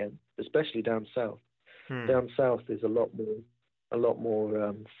happen again, especially down south. Down south is a lot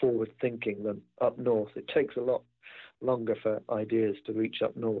more forward thinking than up north. It takes a lot longer for ideas to reach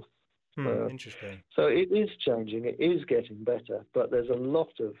up north. Interesting. So it is changing. It is getting better, but there's a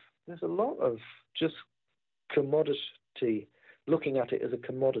lot of just commodity. Looking at it as a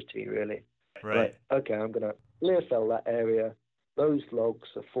commodity, really. Right. Like, okay, I'm going to clear fell that area. Those logs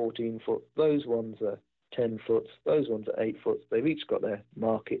are 14 foot. Those ones are 10 foot. Those ones are 8 foot. They've each got their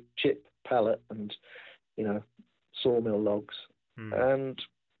market, chip, pallet, and, sawmill logs. And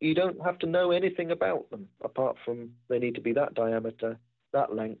you don't have to know anything about them apart from they need to be that diameter,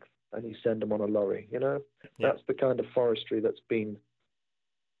 that length, and you send them on a lorry. That's the kind of forestry that's been,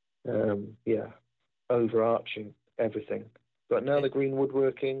 overarching everything. But now the green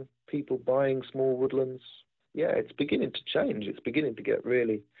woodworking, people buying small woodlands, it's beginning to change. It's beginning to get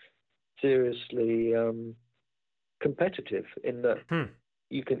really seriously competitive in that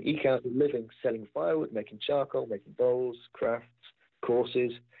you can eke out a living selling firewood, making charcoal, making bowls, crafts,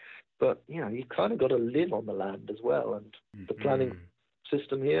 courses. But, you kind of got to live on the land as well. And the planning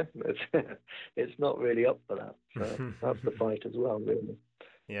system here, it's not really up for that. So that's the fight as well, really.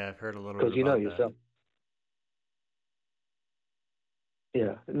 Yeah, I've heard a little bit about because yourself.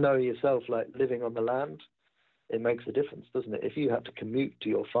 Yeah, know yourself, like living on the land, it makes a difference, doesn't it? If you had to commute to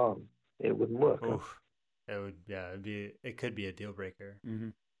your farm, it wouldn't work. Oof. It would, it could be a deal breaker.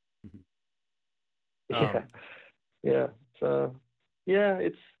 Yeah. So,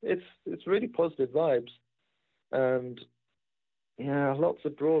 it's really positive vibes, and lots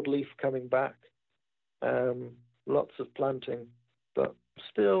of broadleaf coming back, lots of planting, but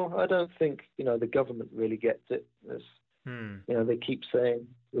still, I don't think the government really gets it. They keep saying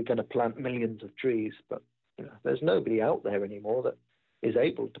we're going to plant millions of trees, but there's nobody out there anymore that is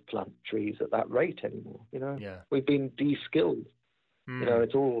able to plant trees at that rate anymore. We've been de-skilled.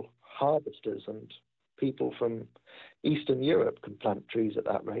 It's all harvesters and people from Eastern Europe can plant trees at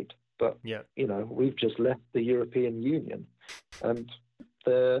that rate. But we've just left the European Union, and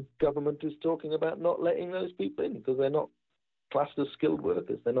the government is talking about not letting those people in because they're not classed as skilled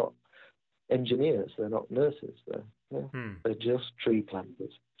workers. They're not engineers. They're not nurses. They're just tree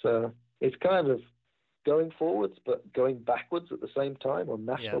planters. So it's kind of going forwards, but going backwards at the same time on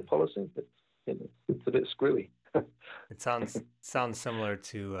national policy. It's a bit screwy. It sounds similar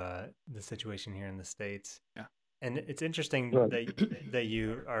to the situation here in the States. Yeah, and it's interesting that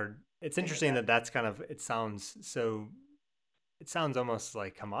you are. It's interesting that that's kind of. It sounds so it sounds almost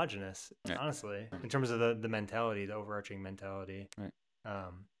like homogenous, Yeah. honestly, in terms of the mentality, the overarching mentality. Right.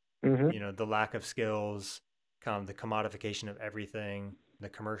 You know, the lack of skills, kind of the commodification of everything, the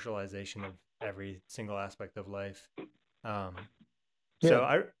commercialization of every single aspect of life.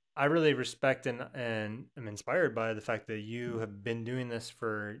 So I really respect and am inspired by the fact that you have been doing this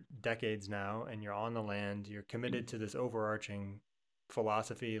for decades now, and you're on the land. You're committed to this overarching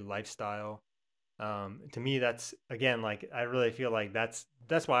philosophy, lifestyle. To me, that's, again, like, I really feel like that's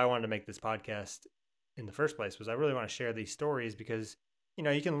why I wanted to make this podcast in the first place, was I really want to share these stories, because, you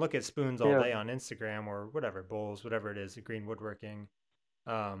know, you can look at spoons all day on Instagram or whatever, bowls, whatever it is, green woodworking.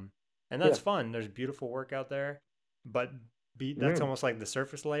 And that's fun. There's beautiful work out there, but that's almost like the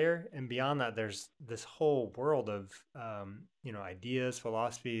surface layer. And beyond that, there's this whole world of, you know, ideas,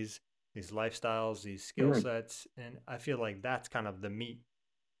 philosophies, these lifestyles, these skill sets. And I feel like that's kind of the meat.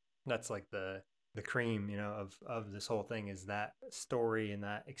 That's like the cream, you know, of this whole thing, is that story and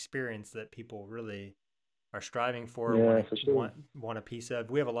that experience that people really are striving for, want a piece of.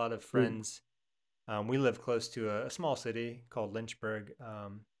 We have a lot of friends. We live close to a small city called Lynchburg.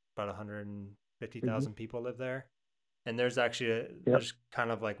 About 150,000 people live there. And there's actually, there's kind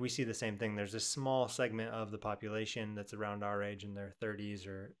of like, we see the same thing. There's a small segment of the population that's around our age, in their 30s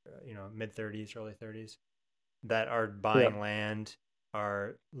or, you know, mid 30s, early 30s, that are buying land,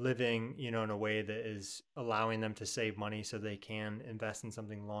 are living, you know, in a way that is allowing them to save money so they can invest in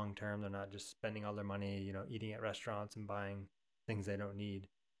something long term. They're not just spending all their money, you know, eating at restaurants and buying things they don't need.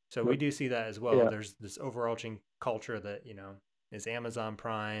 So we do see that as well. There's this overarching culture that, you know, is Amazon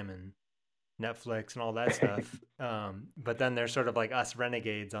Prime and Netflix and all that stuff. But then there's sort of like us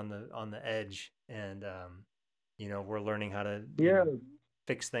renegades on the edge, and you know, we're learning how to you know,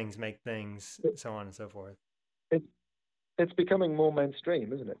 fix things, make things, so on and so forth. It's becoming more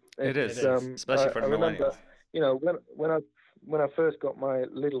mainstream, isn't it? It is, especially for the millennials. Remember, you know, when I first got my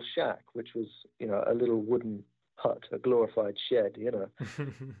little shack, which was, you know, a little wooden hut, a glorified shed, you know,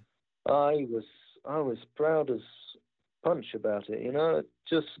 I was proud as punch about it, you know.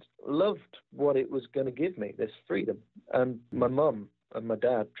 Just loved what it was going to give me, this freedom. And my mum and my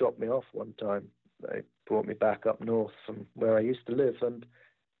dad dropped me off one time. They brought me back up north from where I used to live, and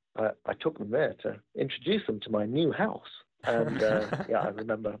I took them there to introduce them to my new house. And I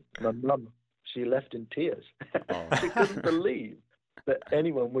remember my mum, she left in tears. She couldn't believe that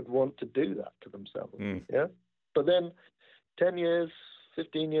anyone would want to do that to themselves. Yeah. But then 10 years,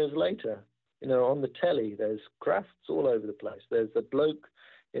 15 years later, you know, on the telly, there's crafts all over the place. There's a bloke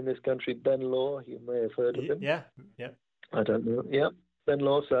in this country, Ben Law. You may have heard of him. Yeah. I don't know. Yeah, Ben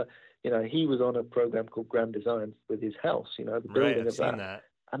Law. So, you know, he was on a program called Grand Designs with his house, you know, the building of that.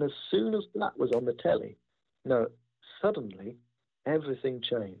 And as soon as that was on the telly, suddenly everything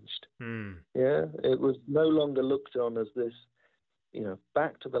changed. Yeah, it was no longer looked on as this, you know,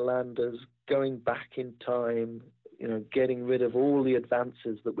 back to the landers, going back in time, you know, getting rid of all the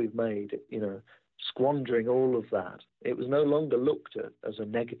advances that we've made, you know, squandering all of that. It was no longer looked at as a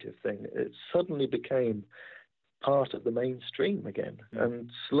negative thing. It suddenly became part of the mainstream again.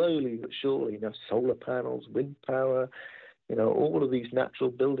 And slowly but surely, you know, solar panels, wind power, you know, all of these natural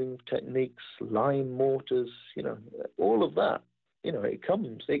building techniques, lime mortars, you know, all of that, you know, it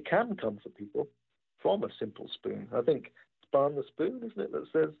can come for people from a simple spoon. I think Barn the Spoon, isn't it, that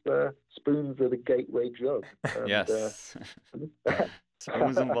says spoons are the gateway drug. And, yes.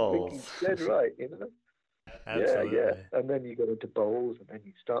 Spoons and bowls. He's dead right, you know. Absolutely. Yeah. And then you go into bowls, and then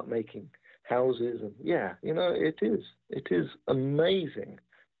you start making houses, and you know, it is amazing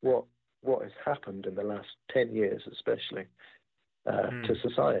what has happened in the last 10 years, especially to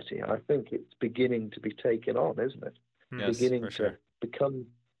society. I think it's beginning to be taken on, isn't it? Yes, beginning for sure. to become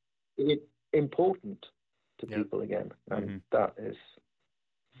important to people again, and that is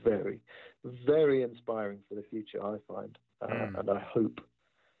very, very inspiring for the future, I find, and I hope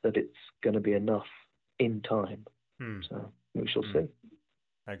that it's going to be enough in time. So we shall see.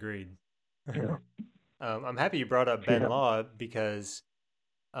 Agreed. Yeah. I'm happy you brought up Ben Law, because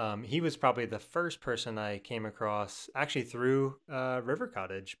he was probably the first person I came across, actually through River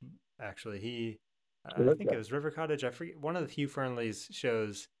Cottage. Actually, I think it was River Cottage. I forget, one of the Hugh Fernley's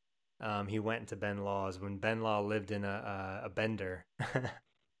shows. He went into Ben Law's when Ben Law lived in a bender.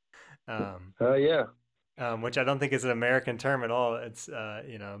 Which I don't think is an American term at all. It's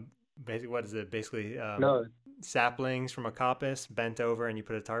you know, basically, what is it? Basically, saplings from a coppice bent over, and you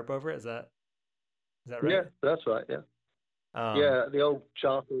put a tarp over it. Is that right? Yeah, that's right. Yeah. The old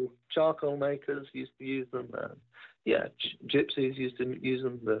charcoal makers used to use them. Gypsies used to use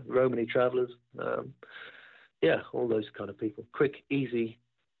them. The Romany travellers. All those kind of people. Quick, easy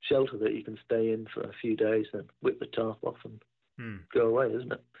shelter that you can stay in for a few days and whip the tarp off and go away,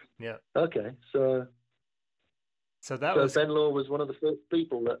 isn't it? Yeah. Okay, so that was Ben Law was one of the first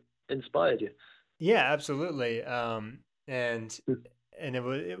people that inspired you. Yeah, absolutely. And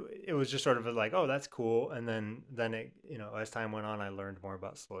it was just sort of like, oh, that's cool. And then it, as time went on, I learned more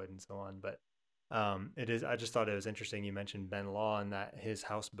about Sloyd and so on. But I just thought it was interesting. You mentioned Ben Law and that his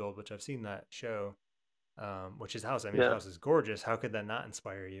house build, which I've seen that show, which his house, I mean, his house is gorgeous. How could that not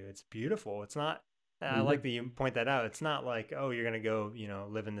inspire you? It's beautiful. It's not, I like that you point that out. It's not like, oh, you're going to go,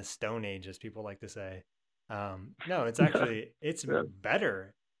 live in the Stone Age, as people like to say. No, it's actually, it's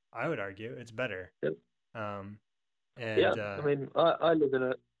better. I would argue it's better. Yep. And I mean, I live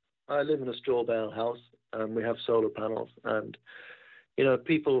in a straw bale house, and we have solar panels. And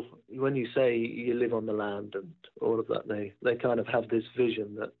people, when you say you live on the land and all of that, they kind of have this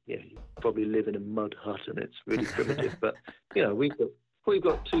vision that you probably live in a mud hut and it's really primitive. But we've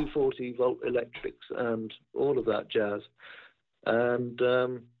got 240-volt electrics and all of that jazz, and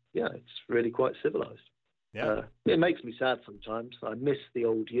it's really quite civilized. Yeah. It makes me sad sometimes. I miss the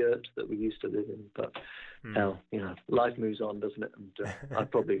old yurt that we used to live in, but hell, life moves on, doesn't it? And I'm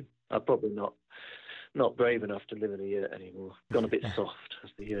probably not brave enough to live in a yurt anymore. Gone a bit soft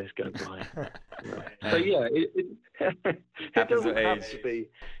as the years go by. So yeah, it doesn't have to be,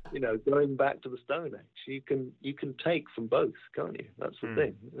 going back to the Stone Age. You can take from both, can't you? That's the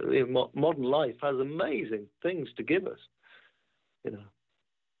thing. Modern life has amazing things to give us,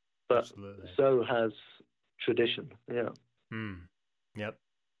 but Absolutely. So has tradition. Yeah. Yep.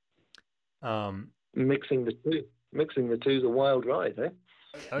 Mixing the two is a wild ride, eh?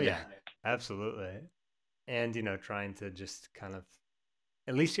 Oh yeah, absolutely. And trying to just kind of,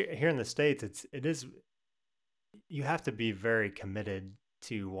 at least here in the States, it is, you have to be very committed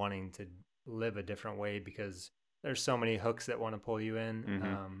to wanting to live a different way, because there's so many hooks that want to pull you in. And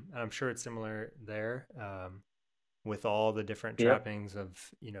I'm sure it's similar there. With all the different trappings of,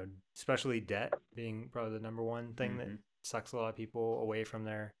 especially debt being probably the number one thing that sucks a lot of people away from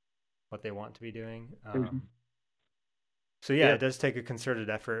what they want to be doing. So it does take a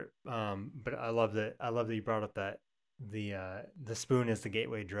concerted effort. But I love that you brought up that the spoon is the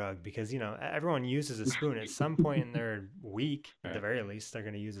gateway drug, because, everyone uses a spoon at some point in their week. At the very least, they're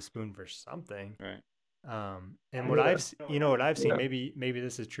going to use a spoon for something. Right. And what I've seen, maybe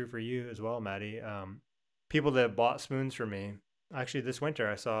this is true for you as well, Maddie. People that bought spoons for me, actually this winter,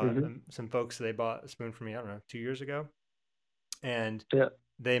 I saw some folks, they bought a spoon for me, I don't know, 2 years ago. And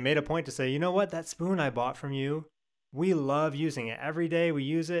they made a point to say, you know what, that spoon I bought from you, we love using it. Every day we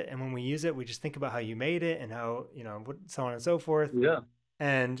use it. And when we use it, we just think about how you made it and how, so on and so forth. Yeah.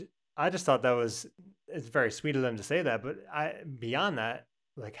 And I just thought it's very sweet of them to say that. But beyond that,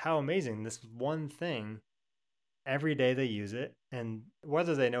 like, how amazing, this one thing, every day they use it, and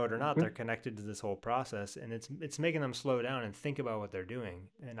whether they know it or not, they're connected to this whole process, and it's making them slow down and think about what they're doing.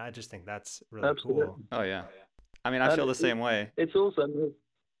 And I just think that's really cool. Oh yeah, I mean, I feel the same way. It's also,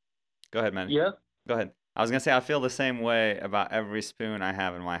 go ahead, man. Yeah, go ahead. I was gonna say, I feel the same way about every spoon I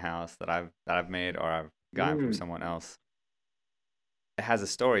have in my house that I've made or I've gotten from someone else. It has a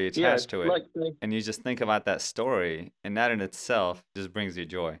story attached to it, and you just think about that story, and that in itself just brings you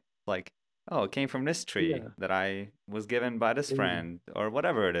joy. Like, oh, it came from this tree that I was given by this friend, or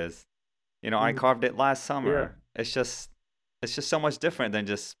whatever it is. I carved it last summer. It's just so much different than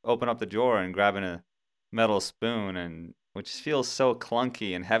just open up the drawer and grabbing a metal spoon, and which feels so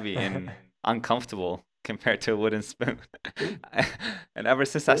clunky and heavy and uncomfortable compared to a wooden spoon. And ever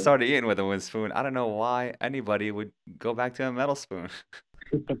since I started eating with a wooden spoon, I don't know why anybody would go back to a metal spoon.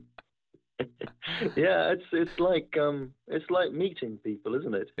 Yeah, it's like meeting people,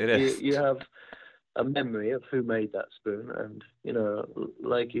 isn't it? It is. You have a memory of who made that spoon, and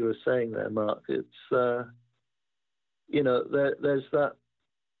like you were saying there, Mark, it's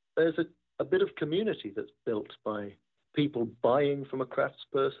there's a bit of community that's built by people buying from a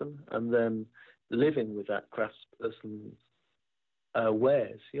craftsperson and then living with that craftsperson's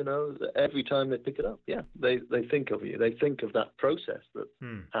wares. Every time they pick it up, they think of you. They think of that process that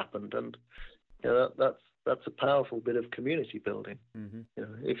happened, and that's a powerful bit of community building.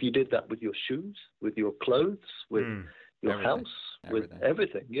 If you did that with your shoes, with your clothes, with your house, with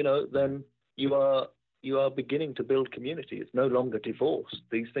everything, then you are beginning to build community. It's no longer divorced.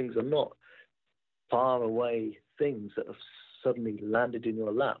 These things are not far away things that have suddenly landed in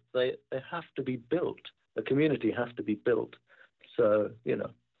your lap. They have to be built. A community has to be built. So,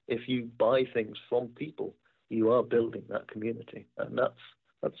 if you buy things from people, you are building that community. And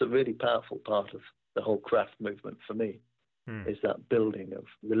that's a really powerful part of the whole craft movement for me, is that building of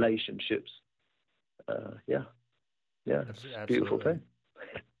relationships. It's a beautiful thing.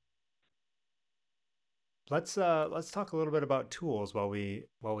 let's talk a little bit about tools while we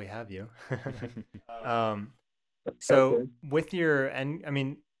have you. um, so Okay. with your, and I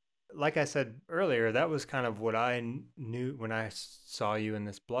mean, like I said earlier, that was kind of what I knew when I saw you in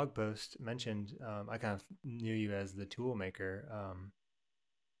this blog post mentioned. I kind of knew you as the tool maker.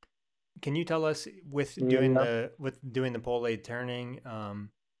 Can you tell us Yeah. with doing the pole lathe turning?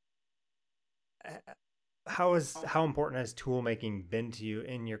 How important has tool making been to you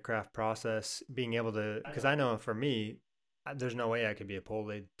in your craft process? Being able to, because I know for me, there's no way I could be a pole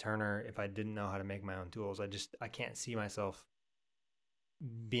lathe turner if I didn't know how to make my own tools. I can't see myself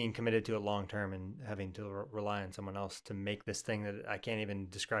being committed to it long term and having to rely on someone else to make this thing that I can't even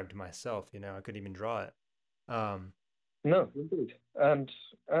describe to myself. You know, I couldn't even draw it. Um, No, indeed. And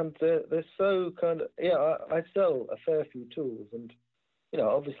they're so kind of, yeah, I sell a fair few tools, and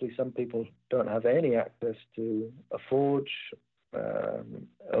obviously some people don't have any access to a forge,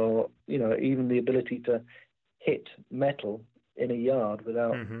 or even the ability to hit metal in a yard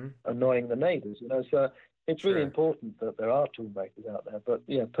without mm-hmm. annoying the neighbours. So it's really Sure. important that there are tool makers out there. But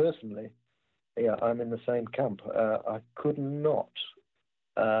yeah, personally, yeah, I'm in the same camp. I could not,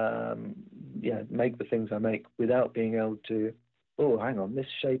 make the things I make without being able to. Oh, hang on, this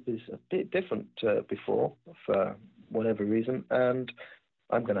shape is a bit different before for whatever reason, and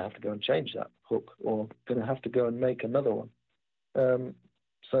I'm going to have to go and change that hook, or going to have to go and make another one. Um,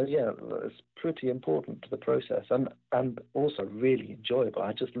 so yeah, it's pretty important to the process, and also really enjoyable.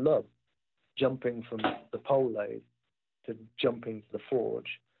 I just love jumping from the pole lathe to jumping to the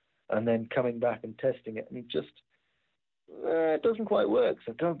forge, and then coming back and testing it, and just it doesn't quite work.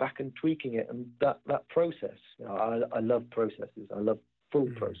 So going back and tweaking it, and that process. I love processes. I love full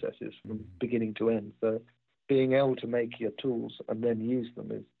Mm-hmm. processes from beginning to end. So being able to make your tools and then use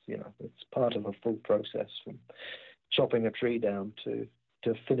them is, it's part of a full process from chopping a tree down to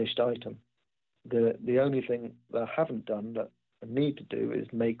finished item. The only thing that I haven't done that I need to do is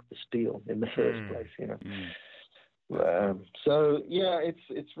make the steel in the first place. So yeah,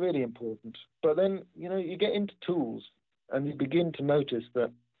 it's really important. But then you get into tools and you begin to notice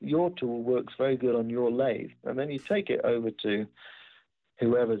that your tool works very good on your lathe, and then you take it over to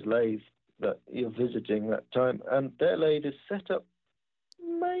whoever's lathe that you're visiting that time, and their lathe is set up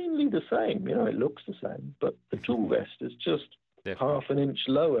mainly the same. It looks the same, but the tool rest is just Different. half an inch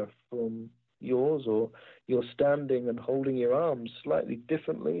lower from yours, or you're standing and holding your arms slightly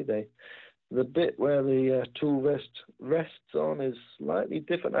differently. The bit where the tool rests on is slightly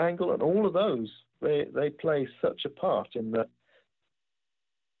different angle, and all of those they play such a part in that.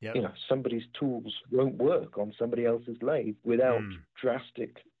 Yep. Somebody's tools won't work on somebody else's lathe without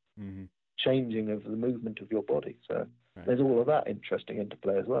drastic changing of the movement of your body. So there's all of that interesting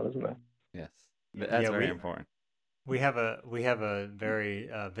interplay as well, isn't there? Yes, that's very important. We have a very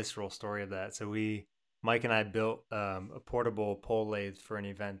visceral story of that. So Mike and I built a portable pole lathe for an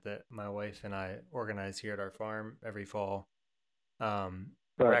event that my wife and I organize here at our farm every fall.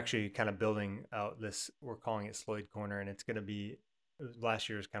 We're actually kind of building out this. We're calling it Sloyd Corner, and it's going to be last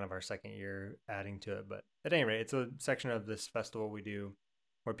year's kind of our second year adding to it. But at any rate, it's a section of this festival we do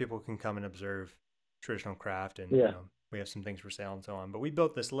where people can come and observe traditional craft, and we have some things for sale and so on. But we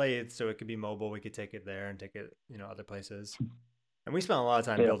built this lathe so it could be mobile. We could take it there and take it, other places. And we spent a lot of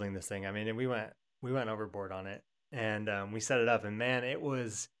time building this thing. I mean, we went overboard on it, and we set it up. And man,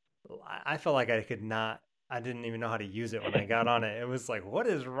 I felt like I didn't even know how to use it when I got on it. It was like, what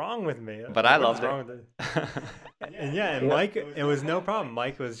is wrong with me? But I loved it. And Mike, it was no problem.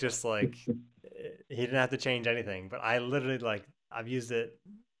 Mike was just like, he didn't have to change anything. But I literally I've used it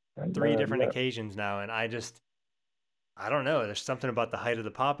 3 different occasions now, and I don't know. There's something about the height of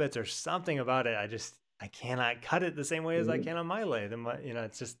the poppets or something about it. I cannot cut it the same way as I can on my lathe. And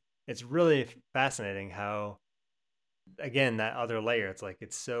it's really fascinating how, again, that other layer,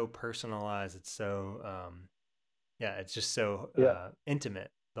 it's so personalized. It's so, it's just so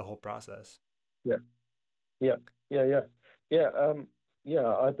intimate, the whole process. Yeah.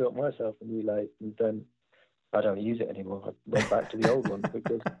 I built myself a new lathe, and then I don't use it anymore. I went back to the old one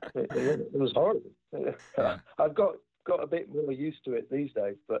because it was horrible. I've got a bit more used to it these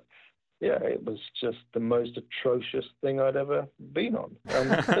days, but yeah, it was just the most atrocious thing I'd ever been on. And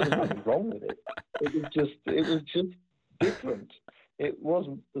there was nothing wrong with it. It was just different. It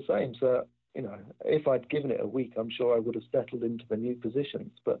wasn't the same. So, if I'd given it a week, I'm sure I would have settled into the new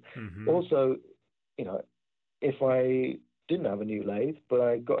positions. But also, if I didn't have a new lathe, but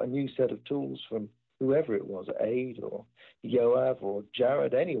I got a new set of tools from whoever it was, Aid or Yoav or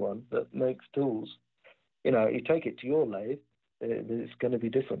Jared, anyone that makes tools, you take it to your lathe, it's going to be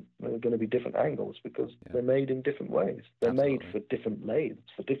different. There are going to be different angles because they're made in different ways. They're made for different lathes,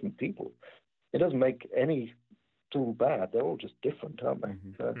 for different people. it doesn't make any tool bad. They're all just different, aren't they?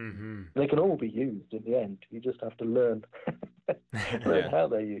 Mm-hmm. So Mm-hmm. they can all be used in the end. You just have to learn Yeah. how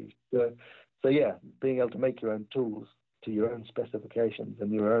they're used. So yeah, being able to make your own tools to your own specifications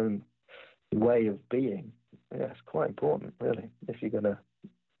and your own way of being, yeah, it's quite important, really, if you're going to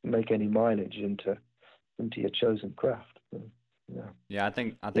make any mileage into your chosen craft. So, yeah. Yeah, I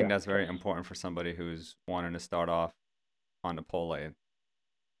think that's very important for somebody who's wanting to start off on the pole lathe,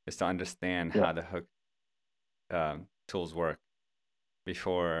 is to understand how the hook tools work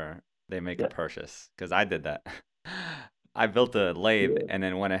before they make a purchase. Because I did that. I built a lathe and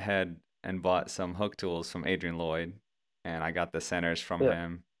then went ahead and bought some hook tools from Adrian Lloyd, and I got the centers from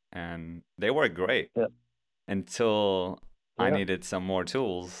him, and they work great until I needed some more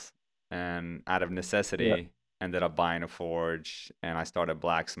tools, and out of necessity, ended up buying a forge, and I started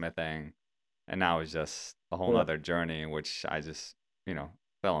blacksmithing, and now it's just a whole nother journey, which I just,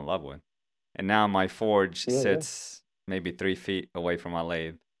 fell in love with. And now my forge sits maybe 3 feet away from my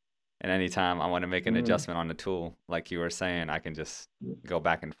lathe. And anytime I want to make an adjustment on the tool, like you were saying, I can just go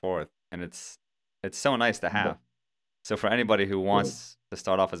back and forth. And it's so nice to have. So for anybody who wants to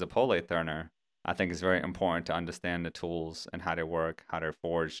start off as a pole lathe turner, I think it's very important to understand the tools and how they work, how they're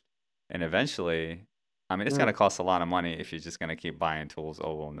forged. And eventually, I mean, it's going to cost a lot of money if you're just going to keep buying tools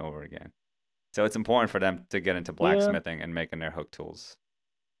over and over again. So it's important for them to get into blacksmithing and making their hook tools.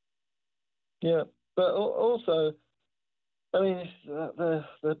 Yeah, but also, I mean, the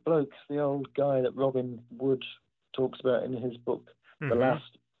bloke, the old guy that Robin Wood talks about in his book, The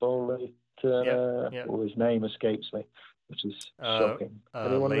Last Pole Lathe Turner, or his name escapes me, which is shocking.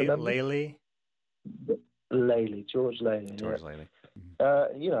 Anyone remember? Lely? George Lely. George Lely.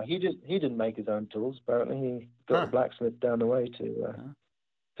 He didn't make his own tools. Apparently, he got a blacksmith down the way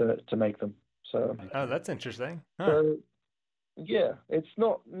to make them. So. Oh, that's interesting. Huh. So, yeah, it's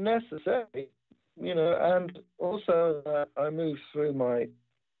not necessary, and also I moved through my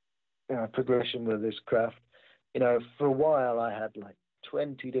progression with this craft. For a while I had like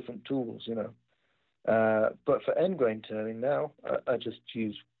 20 different tools, but for end grain turning now, I just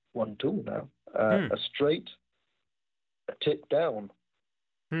use one tool now, a straight, a tip down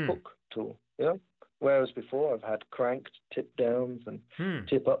hook tool, whereas before I've had cranked tip downs and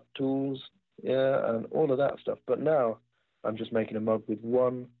tip up tools, and all of that stuff. But now I'm just making a mug with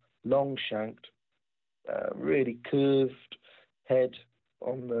one long shanked, really curved head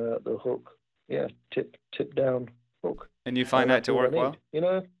on the hook. Yeah, tip down hook. And you find that to work well?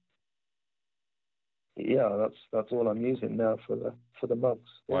 Yeah, that's all I'm using now for the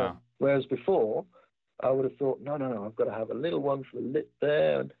mugs. Yeah. Wow. Whereas before, I would have thought, no, I've got to have a little one for the lip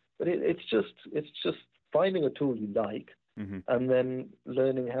there. But it's just finding a tool you like. And then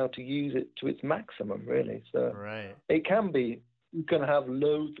learning how to use it to its maximum, really. So it can be, you can have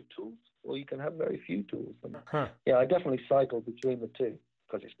loads of tools, or you can have very few tools. And yeah, I definitely cycle between the two,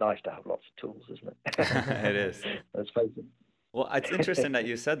 because it's nice to have lots of tools, isn't it? It is. Let's face it. Well, it's interesting that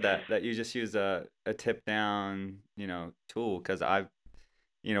you said that you just use a tip down, tool, because I've,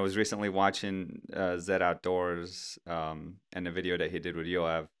 was recently watching Zed Outdoors and the video that he did with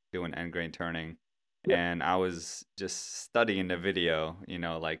Yoav doing end grain turning. And I was just studying the video,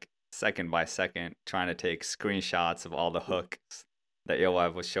 like second by second, trying to take screenshots of all the hooks that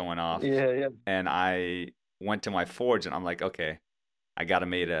Yoav was showing off. Yeah. And I went to my forge and I'm like, okay, I got to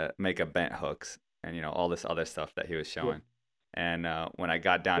make a bent hooks and, all this other stuff that he was showing. And when I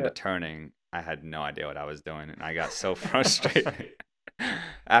got down to turning, I had no idea what I was doing. And I got so frustrated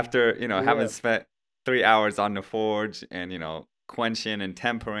after, having spent 3 hours on the forge and, quenching and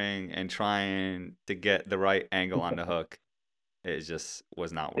tempering and trying to get the right angle on the hook. It just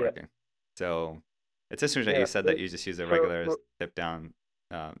was not working. So it's interesting that you said that you just use a regular tip down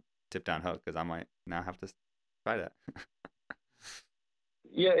hook, because I might now have to try that.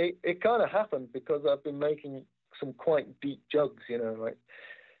 Yeah, it kind of happened because I've been making some quite deep jugs, like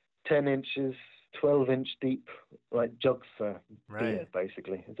 10 inches, 12-inch deep, like jugs for beer,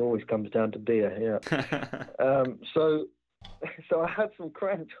 basically. It always comes down to beer, So I had some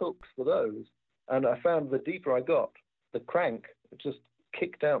cranked hooks for those, and I found the deeper I got, the crank just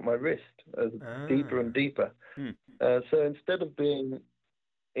kicked out my wrist deeper and deeper. So instead of being,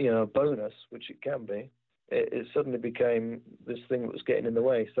 a bonus, which it can be, it suddenly became this thing that was getting in the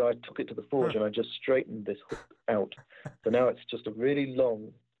way. So I took it to the forge and I just straightened this hook out. So now it's just a really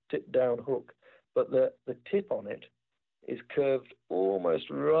long tip-down hook, but the tip on it is curved almost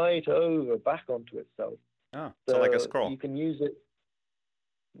right over back onto itself. Oh, so like a scroll. You can use it.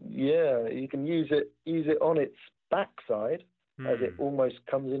 Yeah, you can use it on its backside as it almost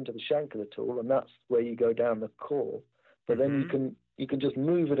comes into the shank of the tool, and that's where you go down the core. But then you can just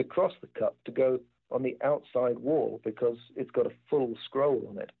move it across the cup to go on the outside wall because it's got a full scroll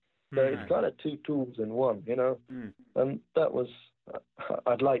on it. So it's kind of two tools in one, you know. And that was,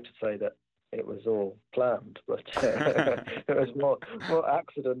 I'd like to say that it was all planned, but it was more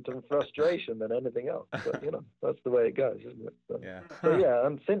accident and frustration than anything else. But, you know, that's the way it goes, isn't it? So, yeah,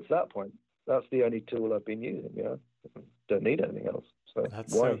 and since that point, that's the only tool I've been using, you know. Don't need anything else. So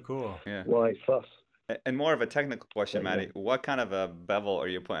that's why, so cool. Yeah. Why fuss? And more of a technical question, Matty. What kind of a bevel are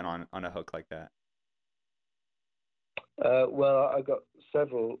you putting on a hook like that? Well, I got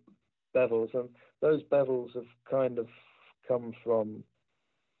several bevels, and those bevels have kind of come from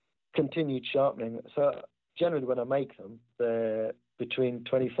continued sharpening. So generally when I make them, they're between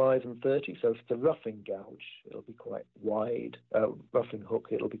 25 and 30. So if it's a roughing gouge, it'll be quite wide. Roughing hook,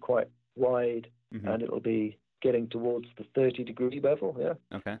 it'll be quite wide, and it'll be getting towards the 30-degree bevel,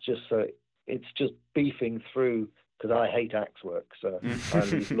 Okay. Just so it's just beefing through, because I hate axe work, so I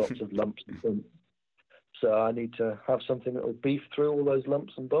leave lots of lumps and bumps. So I need to have something that will beef through all those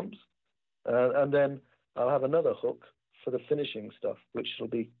lumps and bumps. And then I'll have another hook for the finishing stuff, which will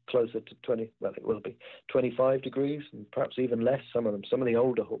be closer to 25 degrees, and perhaps even less, some of them. Some of the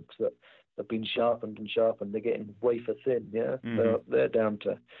older hooks that have been sharpened and sharpened, they're getting wafer thin, They're down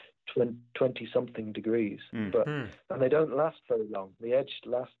to 20-something degrees. But and they don't last very long. The edge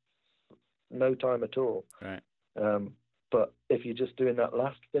lasts no time at all. Right. But if you're just doing that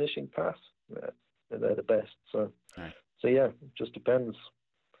last finishing pass, they're the best. So, so yeah, it just depends.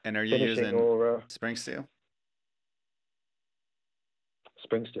 And are you using spring steel?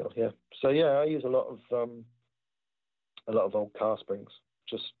 Spring steel, yeah. So yeah, I use a lot of old car springs.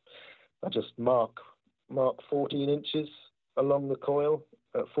 I just mark 14 inches along the coil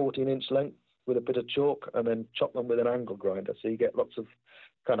at 14-inch length with a bit of chalk, and then chop them with an angle grinder. So you get lots of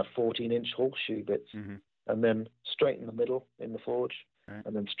kind of 14-inch horseshoe bits, and then straighten the middle in the forge,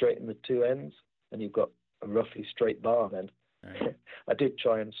 and then straighten the two ends, and you've got a roughly straight bar then. I did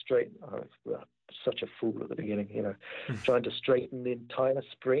try and straighten. I was such a fool at the beginning, you know, trying to straighten the entire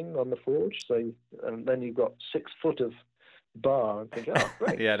spring on the forge. So, and then you've got 6 foot of bar, and think, oh,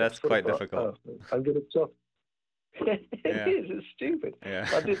 great. Yeah, that's quite difficult. Oh, I'm going to chop. It is. It's stupid. Yeah.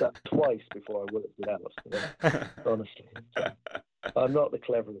 I did that twice before I worked with Alice. You know, honestly, I'm not the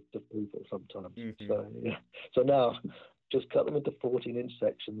cleverest of people sometimes. So yeah. So now, just cut them into 14-inch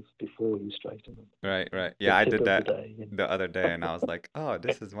sections before you straighten them. Right. Yeah, I did that the other day, and I was like, oh,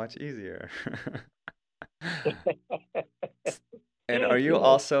 this is much easier. And are you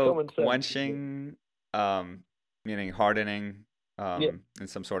also quenching, meaning hardening in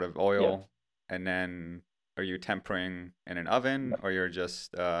some sort of oil, and then are you tempering in an oven, or you're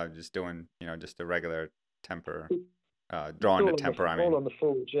just doing, you know, just a regular temper, drawing the temper? All on the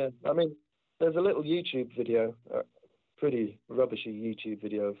forge, yeah. I mean, there's a little YouTube video, pretty rubbishy YouTube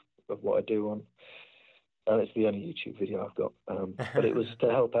video of what I do on, and it's the only YouTube video I've got. But it was to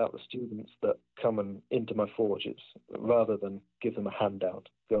help out the students that come into my forge. It's rather than give them a handout,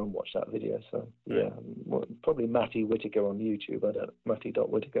 go and watch that video. So yeah, probably Matty Whitaker on YouTube. I don't know,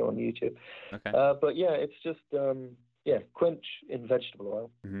 Matty.Whitaker on YouTube. Okay. But yeah, it's just quench in vegetable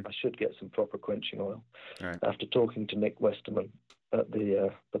oil. I should get some proper quenching oil. Right. After talking to Nick Westerman at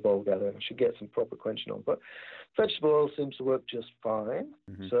the bowl gathering, I should get some proper quenching oil. But vegetable oil seems to work just fine.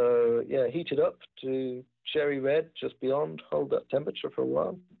 So yeah, heat it up to cherry red, just beyond. Hold that temperature for a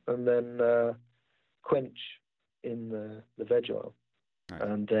while, and then quench in the veg oil. Nice.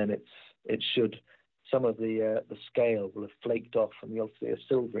 And then it should. Some of the scale will have flaked off, and you'll see a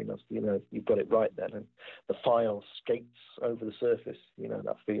silveriness. You know, you've got it right then, and the file skates over the surface. You know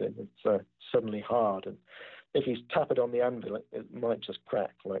that feeling. It's suddenly hard, and if you tap it on the anvil, it might just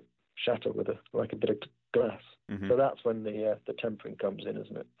crack, like shatter with like a bit of glass. So that's when the tempering comes in,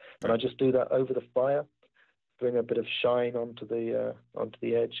 isn't it? And I just do that over the fire, bring a bit of shine onto the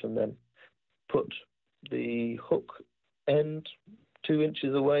edge, and then put the hook end 2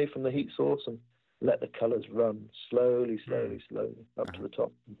 inches away from the heat source, and let the colours run slowly up to the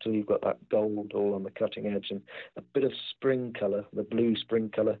top until you've got that gold all on the cutting edge, and a bit of spring colour, the blue spring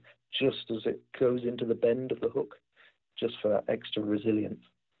colour, just as it goes into the bend of the hook, just for that extra resilience.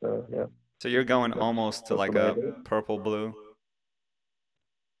 Yeah. So you're going almost to like a purple blue?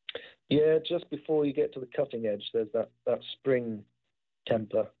 Yeah, just before you get to the cutting edge, there's that spring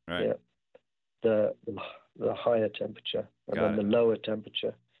temper. Right. Yeah. The higher temperature, and then the lower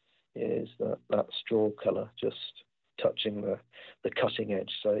temperature is that straw colour, just touching the cutting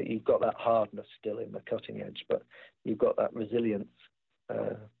edge. So you've got that hardness still in the cutting edge, but you've got that resilience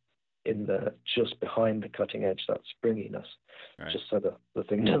in just behind the cutting edge, that springiness, just so the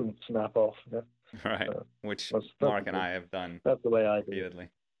thing doesn't snap off. Yeah? Right. Which that's Mark and I have done That's the way I do it. repeatedly.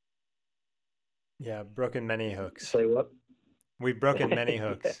 Yeah, broken many hooks. Say what? We've broken many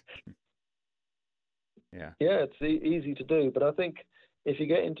hooks. Yeah. Yeah, it's easy to do, but I think if you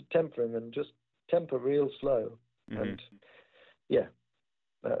get into tempering and just temper real slow, and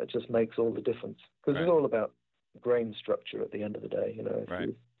it just makes all the difference, because Right. it's all about grain structure at the end of the day. You know,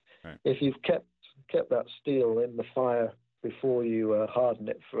 Right. if you've kept that steel in the fire before you harden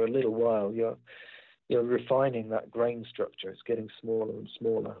it for a little while, you're refining that grain structure. It's getting smaller and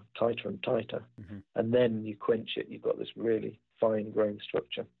smaller, tighter and tighter, and then you quench it. You've got this really fine grain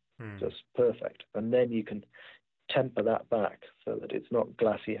structure, just perfect. And then you can temper that back so that it's not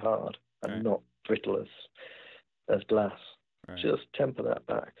glassy hard and not brittle as glass. Right. Just temper that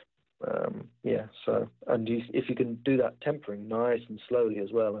back. So if you can do that tempering nice and slowly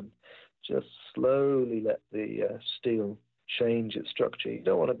as well, and just slowly let the steel change its structure. You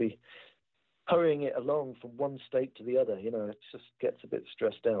don't want to be hurrying it along from one state to the other. You know, it just gets a bit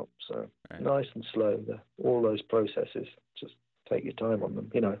stressed out. So nice and slow. All those processes, just take your time on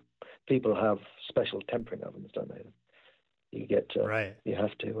them. You know, people have special tempering ovens, don't they? You get you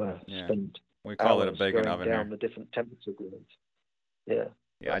have to spend. We call it a bacon oven down here. the different temperature grades. Yeah.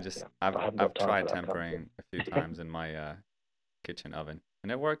 Yeah, I've tried tempering a few times in my kitchen oven,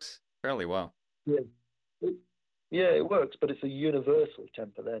 and it works fairly well. Yeah, it works, but it's a universal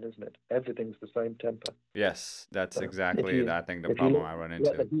temper then, isn't it? Everything's the same temper. Yes, that's exactly, I think, the problem I run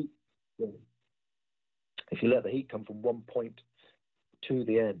into. If you let the heat come from one point to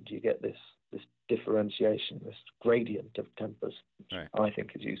the end, you get this differentiation, this gradient of tempers, which I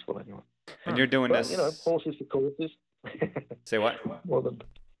think is useful anyway. And you're doing this... You know, horses for courses. Say what? More than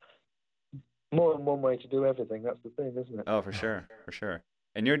one way to do everything. That's the thing, isn't it? Oh, for sure. For sure.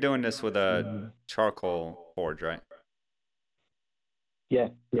 And you're doing this with a charcoal forge, right? Yeah.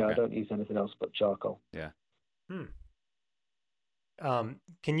 Okay. I don't use anything else but charcoal. Yeah.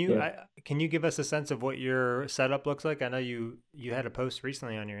 Can you give us a sense of what your setup looks like? I know you had a post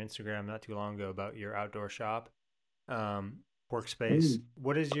recently on your Instagram not too long ago about your outdoor shop workspace.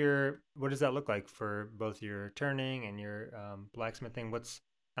 What does that look like for both your turning and your blacksmithing? What's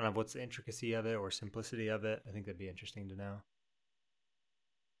the intricacy of it or simplicity of it? I think that'd be interesting to know.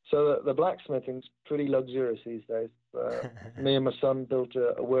 So the blacksmithing's pretty luxurious these days. Me and my son built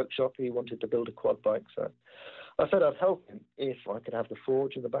a workshop. He wanted to build a quad bike, so I said I'd help him if I could have the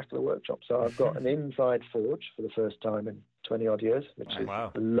forge in the back of the workshop. So I've got an inside forge for the first time in 20-odd years, which is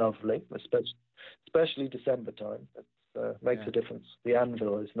lovely, especially December time. It makes a difference. The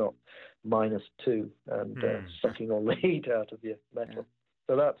anvil is not -2 and sucking all the heat out of your metal.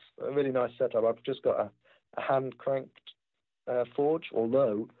 So that's a really nice setup. I've just got a hand-cranked forge,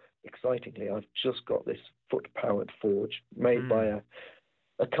 although, excitingly, I've just got this foot-powered forge made by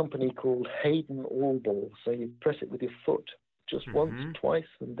a company called Hayden Allball. So you press it with your foot just once, twice,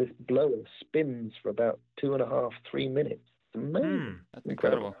 and this blower spins for about 2.5-3 minutes. It's amazing. That's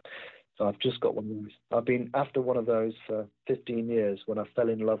incredible. So I've just got one of those. I've been after one of those for 15 years when I fell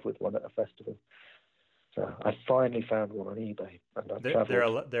in love with one at a festival. So I finally found one on eBay, and I've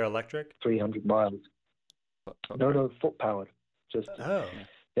traveled. They're electric? 300 miles. No, foot powered. Just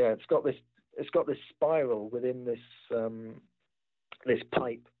it's got this spiral within this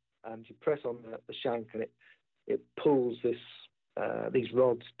pipe, and you press on the shank, and it pulls these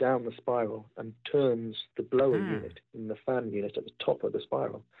rods down the spiral and turns the blower unit in the fan unit at the top of the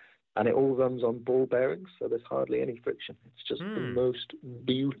spiral, and it all runs on ball bearings, so there's hardly any friction. It's just the most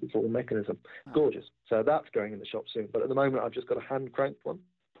beautiful mechanism. Gorgeous. So that's going in the shop soon, but at the moment I've just got a hand cranked one,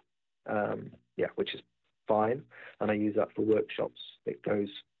 which is fine, and I use that for workshops. It goes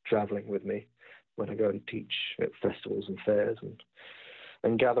traveling with me when I go and teach at festivals and fairs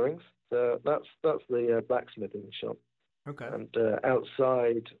and gatherings. So that's the blacksmithing shop. Okay. And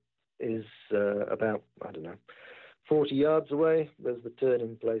outside is about 40 yards away. There's the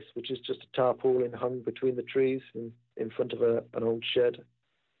turning place, which is just a tarpaulin hung between the trees in front of an old shed,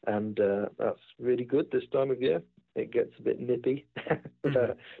 and that's really good this time of year. It gets a bit nippy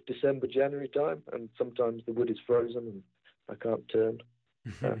about December, January time, and sometimes the wood is frozen and I can't turn.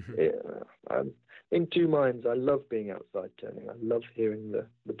 I'm in two minds. I love being outside turning. I love hearing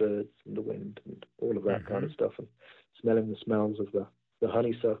the birds and the wind and all of that kind of stuff, and smelling the smells of the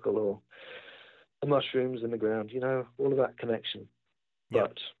honeysuckle or the mushrooms in the ground, all of that connection.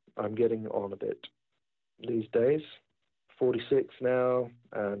 But I'm getting on a bit these days, 46 now,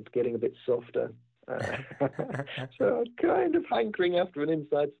 and getting a bit softer. So I'm kind of hankering after an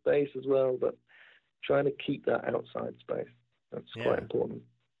inside space as well, but trying to keep that outside space. That's quite important.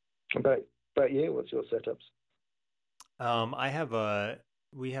 About you, what's your setups? I have a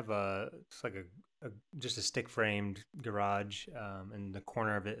we have it's like a just a stick framed garage, and the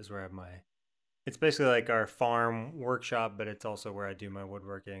corner of it is where I have it's basically like our farm workshop, but it's also where I do my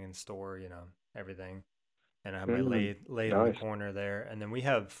woodworking and store, everything. And I have my lathe in the Nice. corner there. And then we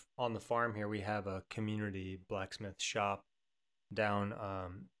have on the farm here, we have a community blacksmith shop down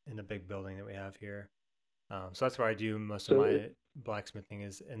in a big building that we have here. So that's where I do most of my blacksmithing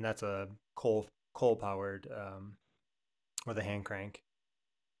and that's a coal powered with a hand crank.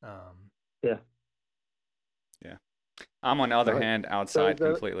 Yeah. I'm on the other Nice. hand outside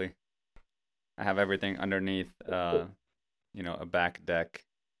completely. I have everything underneath, a back deck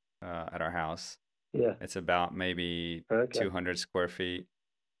at our house. Yeah. It's about maybe 200 square feet,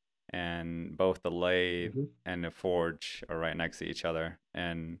 and both the lathe and the forge are right next to each other.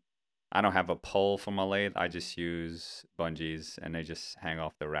 And I don't have a pole for my lathe. I just use bungees, and they just hang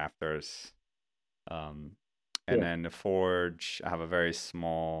off the rafters. And then the forge, I have a very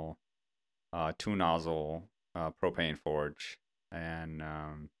small 2 nozzle propane forge, and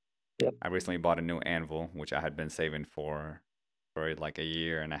I recently bought a new anvil, which I had been saving for like a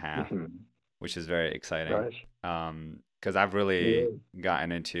year and a half, which is very exciting. Because I've really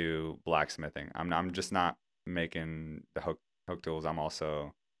gotten into blacksmithing. I'm just not making the hook tools. I'm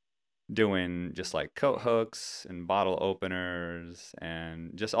also doing just like coat hooks and bottle openers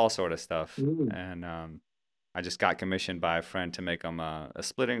and just all sort of stuff. And I just got commissioned by a friend to make them a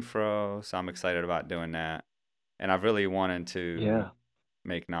splitting froe, so I'm excited about doing that. And I've really wanted to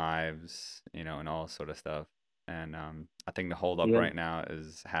make knives, and all sort of stuff. And I think the hold up right now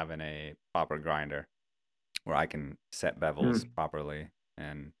is having a proper grinder where I can set bevels properly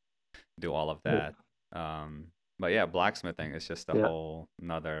and do all of that. But yeah, blacksmithing is just a whole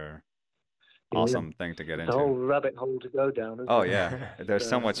another awesome thing to get into. It's a whole rabbit hole to go down, isn't Oh it? yeah, there's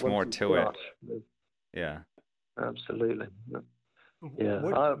so much more to it. Yeah. Absolutely. Yeah,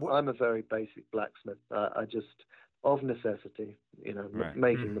 I'm a very basic blacksmith. I just, of necessity,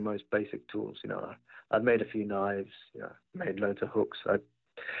 making the most basic tools. I've made a few knives, made loads of hooks.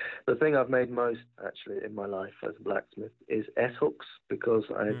 The thing I've made most actually in my life as a blacksmith is S-hooks, because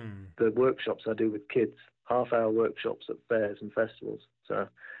the workshops I do with kids, half-hour workshops at fairs and festivals. So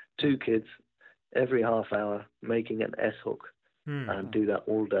 2 kids every half hour making an S-hook. And do that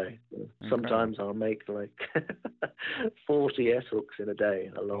all day. Sometimes I'll make like 40 S-hooks in a day,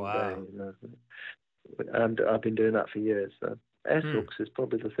 a long day. And I've been doing that for years. So S-hooks is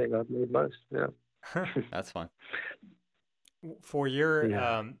probably the thing I've made most. Yeah. That's fun. For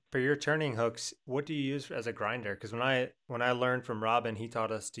your turning hooks, what do you use as a grinder? Because when I learned from Robin, he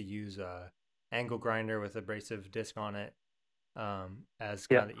taught us to use a angle grinder with abrasive disc on it as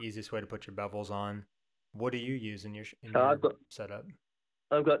kind of the easiest way to put your bevels on. What do you use in your setup?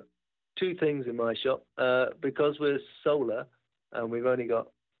 I've got 2 things in my shop. Because we're solar and we've only got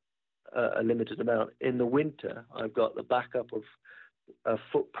a limited amount. In the winter, I've got the backup of a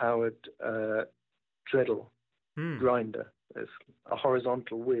foot-powered treadle grinder. It's a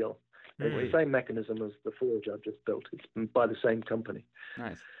horizontal wheel. It's the same mechanism as the forge I've just built. It's by the same company.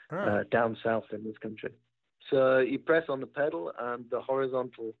 Nice. Down south in this country. So you press on the pedal, and the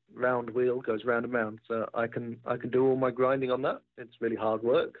horizontal round wheel goes round and round. So I can do all my grinding on that. It's really hard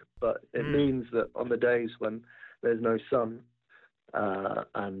work, but it means that on the days when there's no sun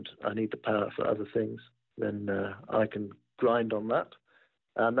and I need the power for other things, then I can grind on that.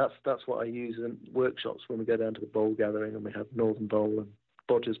 And that's what I use in workshops when we go down to the bowl gathering and we have Northern Bowl and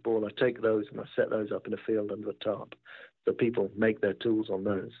Bodger's Bowl. I take those and I set those up in a field under the tarp. So people make their tools on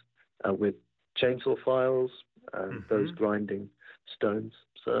those with chainsaw files and those grinding stones.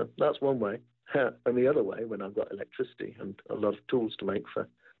 So that's one way. And the other way, when I've got electricity and a lot of tools to make for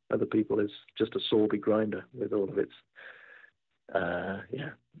other people, is just a Sorby grinder with all of its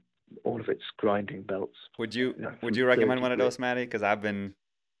grinding belts. Would you recommend one of those, Maddie? Because I've been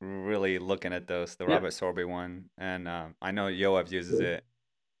really looking at the Robert Sorby one, and I know Yoav uses it,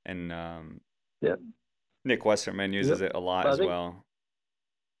 and Nick Westerman uses it a lot as well.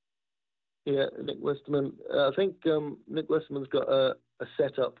 Yeah, Nick Westerman. I think Nick Westerman's got a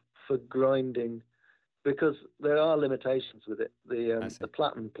setup for grinding, because there are limitations with it. The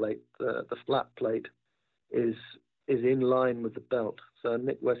platen plate, the flat plate, is in line with the belt. So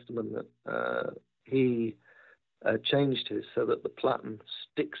Nick Westerman, he changed his so that the platen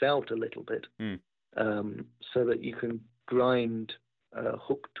sticks out a little bit, so that you can grind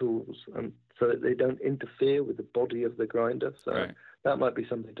hook tools, and so that they don't interfere with the body of the grinder. So that might be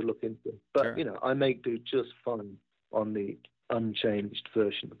something to look into. But I make do just fine on the unchanged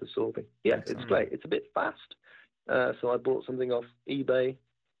version of the Sorby. Yeah, it's great. It's a bit fast. So I bought something off eBay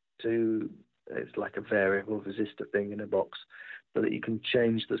it's like a variable resistor thing in a box so that you can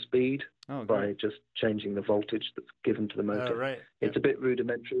change the speed Oh, by great. just changing the voltage that's given to the motor. Right. It's a bit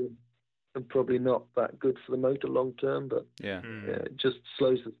rudimentary and probably not that good for the motor long term, but Yeah. it just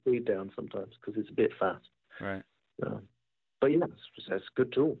slows the speed down sometimes because it's a bit fast. Right. But yeah, it's a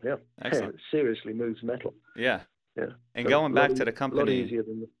good tool. Yeah, Excellent. It seriously moves metal. Yeah. Yeah. And So going back to the a lot company. easier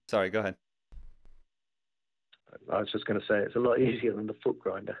than Sorry, go ahead. I was just going to say it's a lot easier than the foot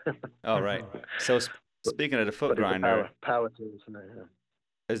grinder. Oh, right. So speaking of the foot but grinder, it's a power tool, isn't it? Yeah.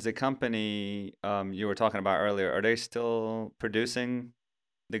 is the company you were talking about earlier, are they still producing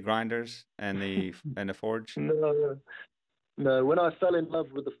the grinders and the forge? No. When I fell in love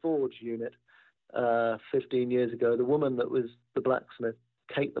with the forge unit 15 years ago, the woman that was the blacksmith,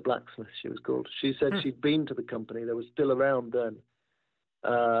 Kate the blacksmith, she was called. She said she'd been to the company. They were still around then.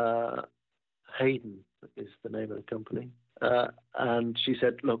 Hayden is the name of the company. And she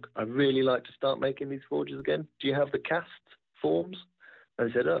said, look, I'd really like to start making these forges again. Do you have the cast forms? And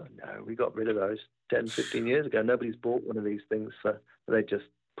I said, oh, no, we got rid of those 10, 15 years ago. Nobody's bought one of these things. So they just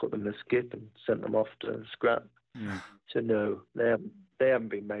put them in a skip and sent them off to scrap. So no, they haven't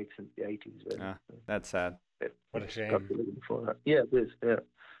been made since the 80s. Really. That's sad. What a shame. Before that. Yeah, it is. Yeah.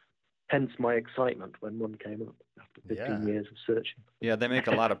 Hence my excitement when one came up after 15 years of searching. Yeah, they make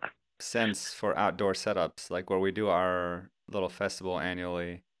a lot of sense for outdoor setups, like where we do our little festival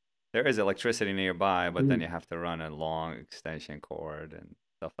annually. There is electricity nearby, but then you have to run a long extension cord and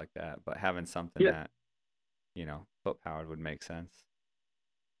stuff like that. But having something that, foot powered would make sense.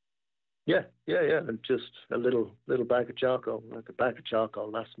 Yeah, and just a little bag of charcoal. Like a bag of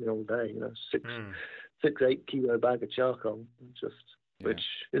charcoal lasts me all day. 6-8 kilo bag of charcoal, which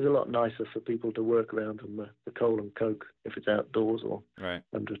is a lot nicer for people to work around than the coal and coke if it's outdoors or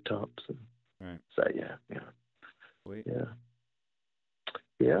under tarps. Right. So yeah. Sweet.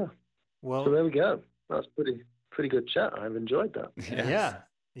 Yeah. Well, so there we go. That's pretty good chat. I've enjoyed that. Yes.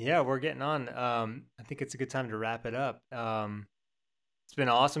 Yeah, we're getting on. I think it's a good time to wrap it up. It's been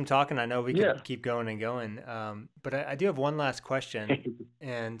awesome talking. I know we could keep going and going, but I do have one last question,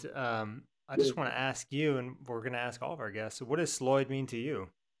 and I just want to ask you, and we're going to ask all of our guests. So what does Sloyd mean to you?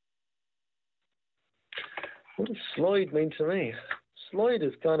 What does Sloyd mean to me? Sloyd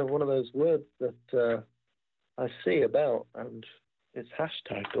is kind of one of those words that I see about, and it's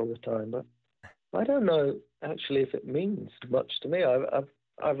hashtagged all the time. But I don't know actually if it means much to me.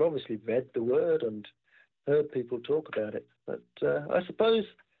 I've obviously read the word and heard people talk about it, but I suppose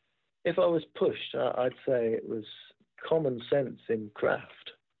if I was pushed, I'd say it was common sense in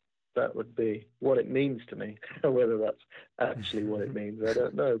craft. That would be what it means to me. Whether that's actually what it means, I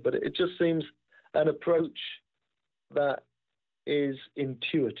don't know. But it just seems an approach that is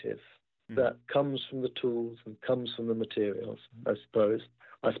intuitive, that comes from the tools and comes from the materials, I suppose.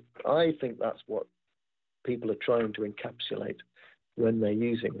 I think that's what people are trying to encapsulate when they're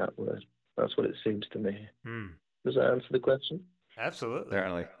using that word. That's what it seems to me. Does that answer the question? Absolutely.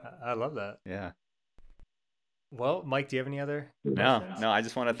 Certainly. I love that. Yeah. Well, Mike, do you have any other questions? No, I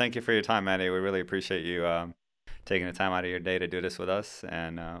just want to thank you for your time, Maddie. We really appreciate you taking the time out of your day to do this with us,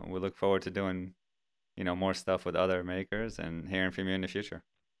 and we look forward to doing, more stuff with other makers and hearing from you in the future.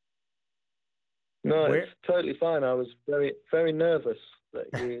 No, it's totally fine. I was very, very nervous that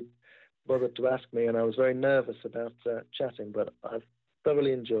you bothered to ask me, and I was very nervous about chatting, but I've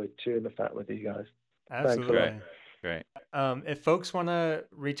thoroughly enjoyed chewing the fat with you guys. Absolutely. Thanks a lot. Great. If folks want to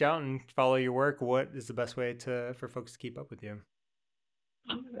reach out and follow your work, what is the best way for folks to keep up with you?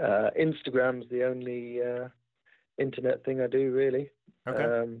 Instagram's the only internet thing I do, really.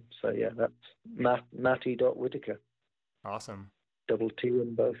 Okay. So yeah, that's Matty.Whitaker. Awesome. Double T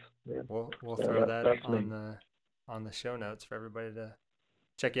in both. Yeah. We'll throw that on the show notes for everybody to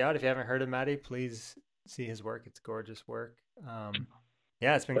check you out. If you haven't heard of Matty, please see his work. It's gorgeous work.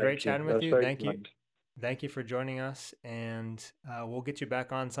 It's been great chatting with you. Thank you. Thank you for joining us, and we'll get you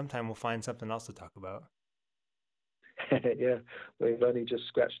back on sometime. We'll find something else to talk about. Yeah, we've only just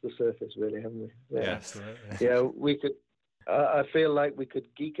scratched the surface, really, haven't we? Yeah. Absolutely. Yeah, we could. I feel like we could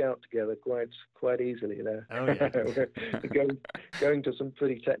geek out together quite easily there. Oh yeah, we're going to some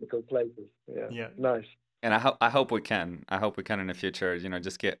pretty technical places. Yeah. Nice. And I hope we can. I hope we can in the future.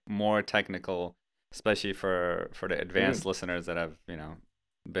 Just get more technical, especially for the advanced listeners that have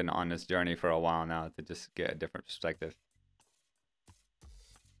been on this journey for a while now, to just get a different perspective.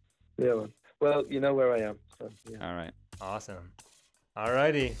 Yeah, man. Well, you know where I am. So, yeah. All right. Awesome. All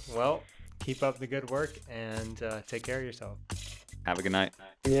righty. Well, keep up the good work and take care of yourself. Have a good night.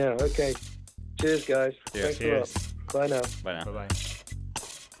 Yeah, okay. Cheers, guys. Cheers. Thanks a lot. Bye now. Bye now. Bye-bye.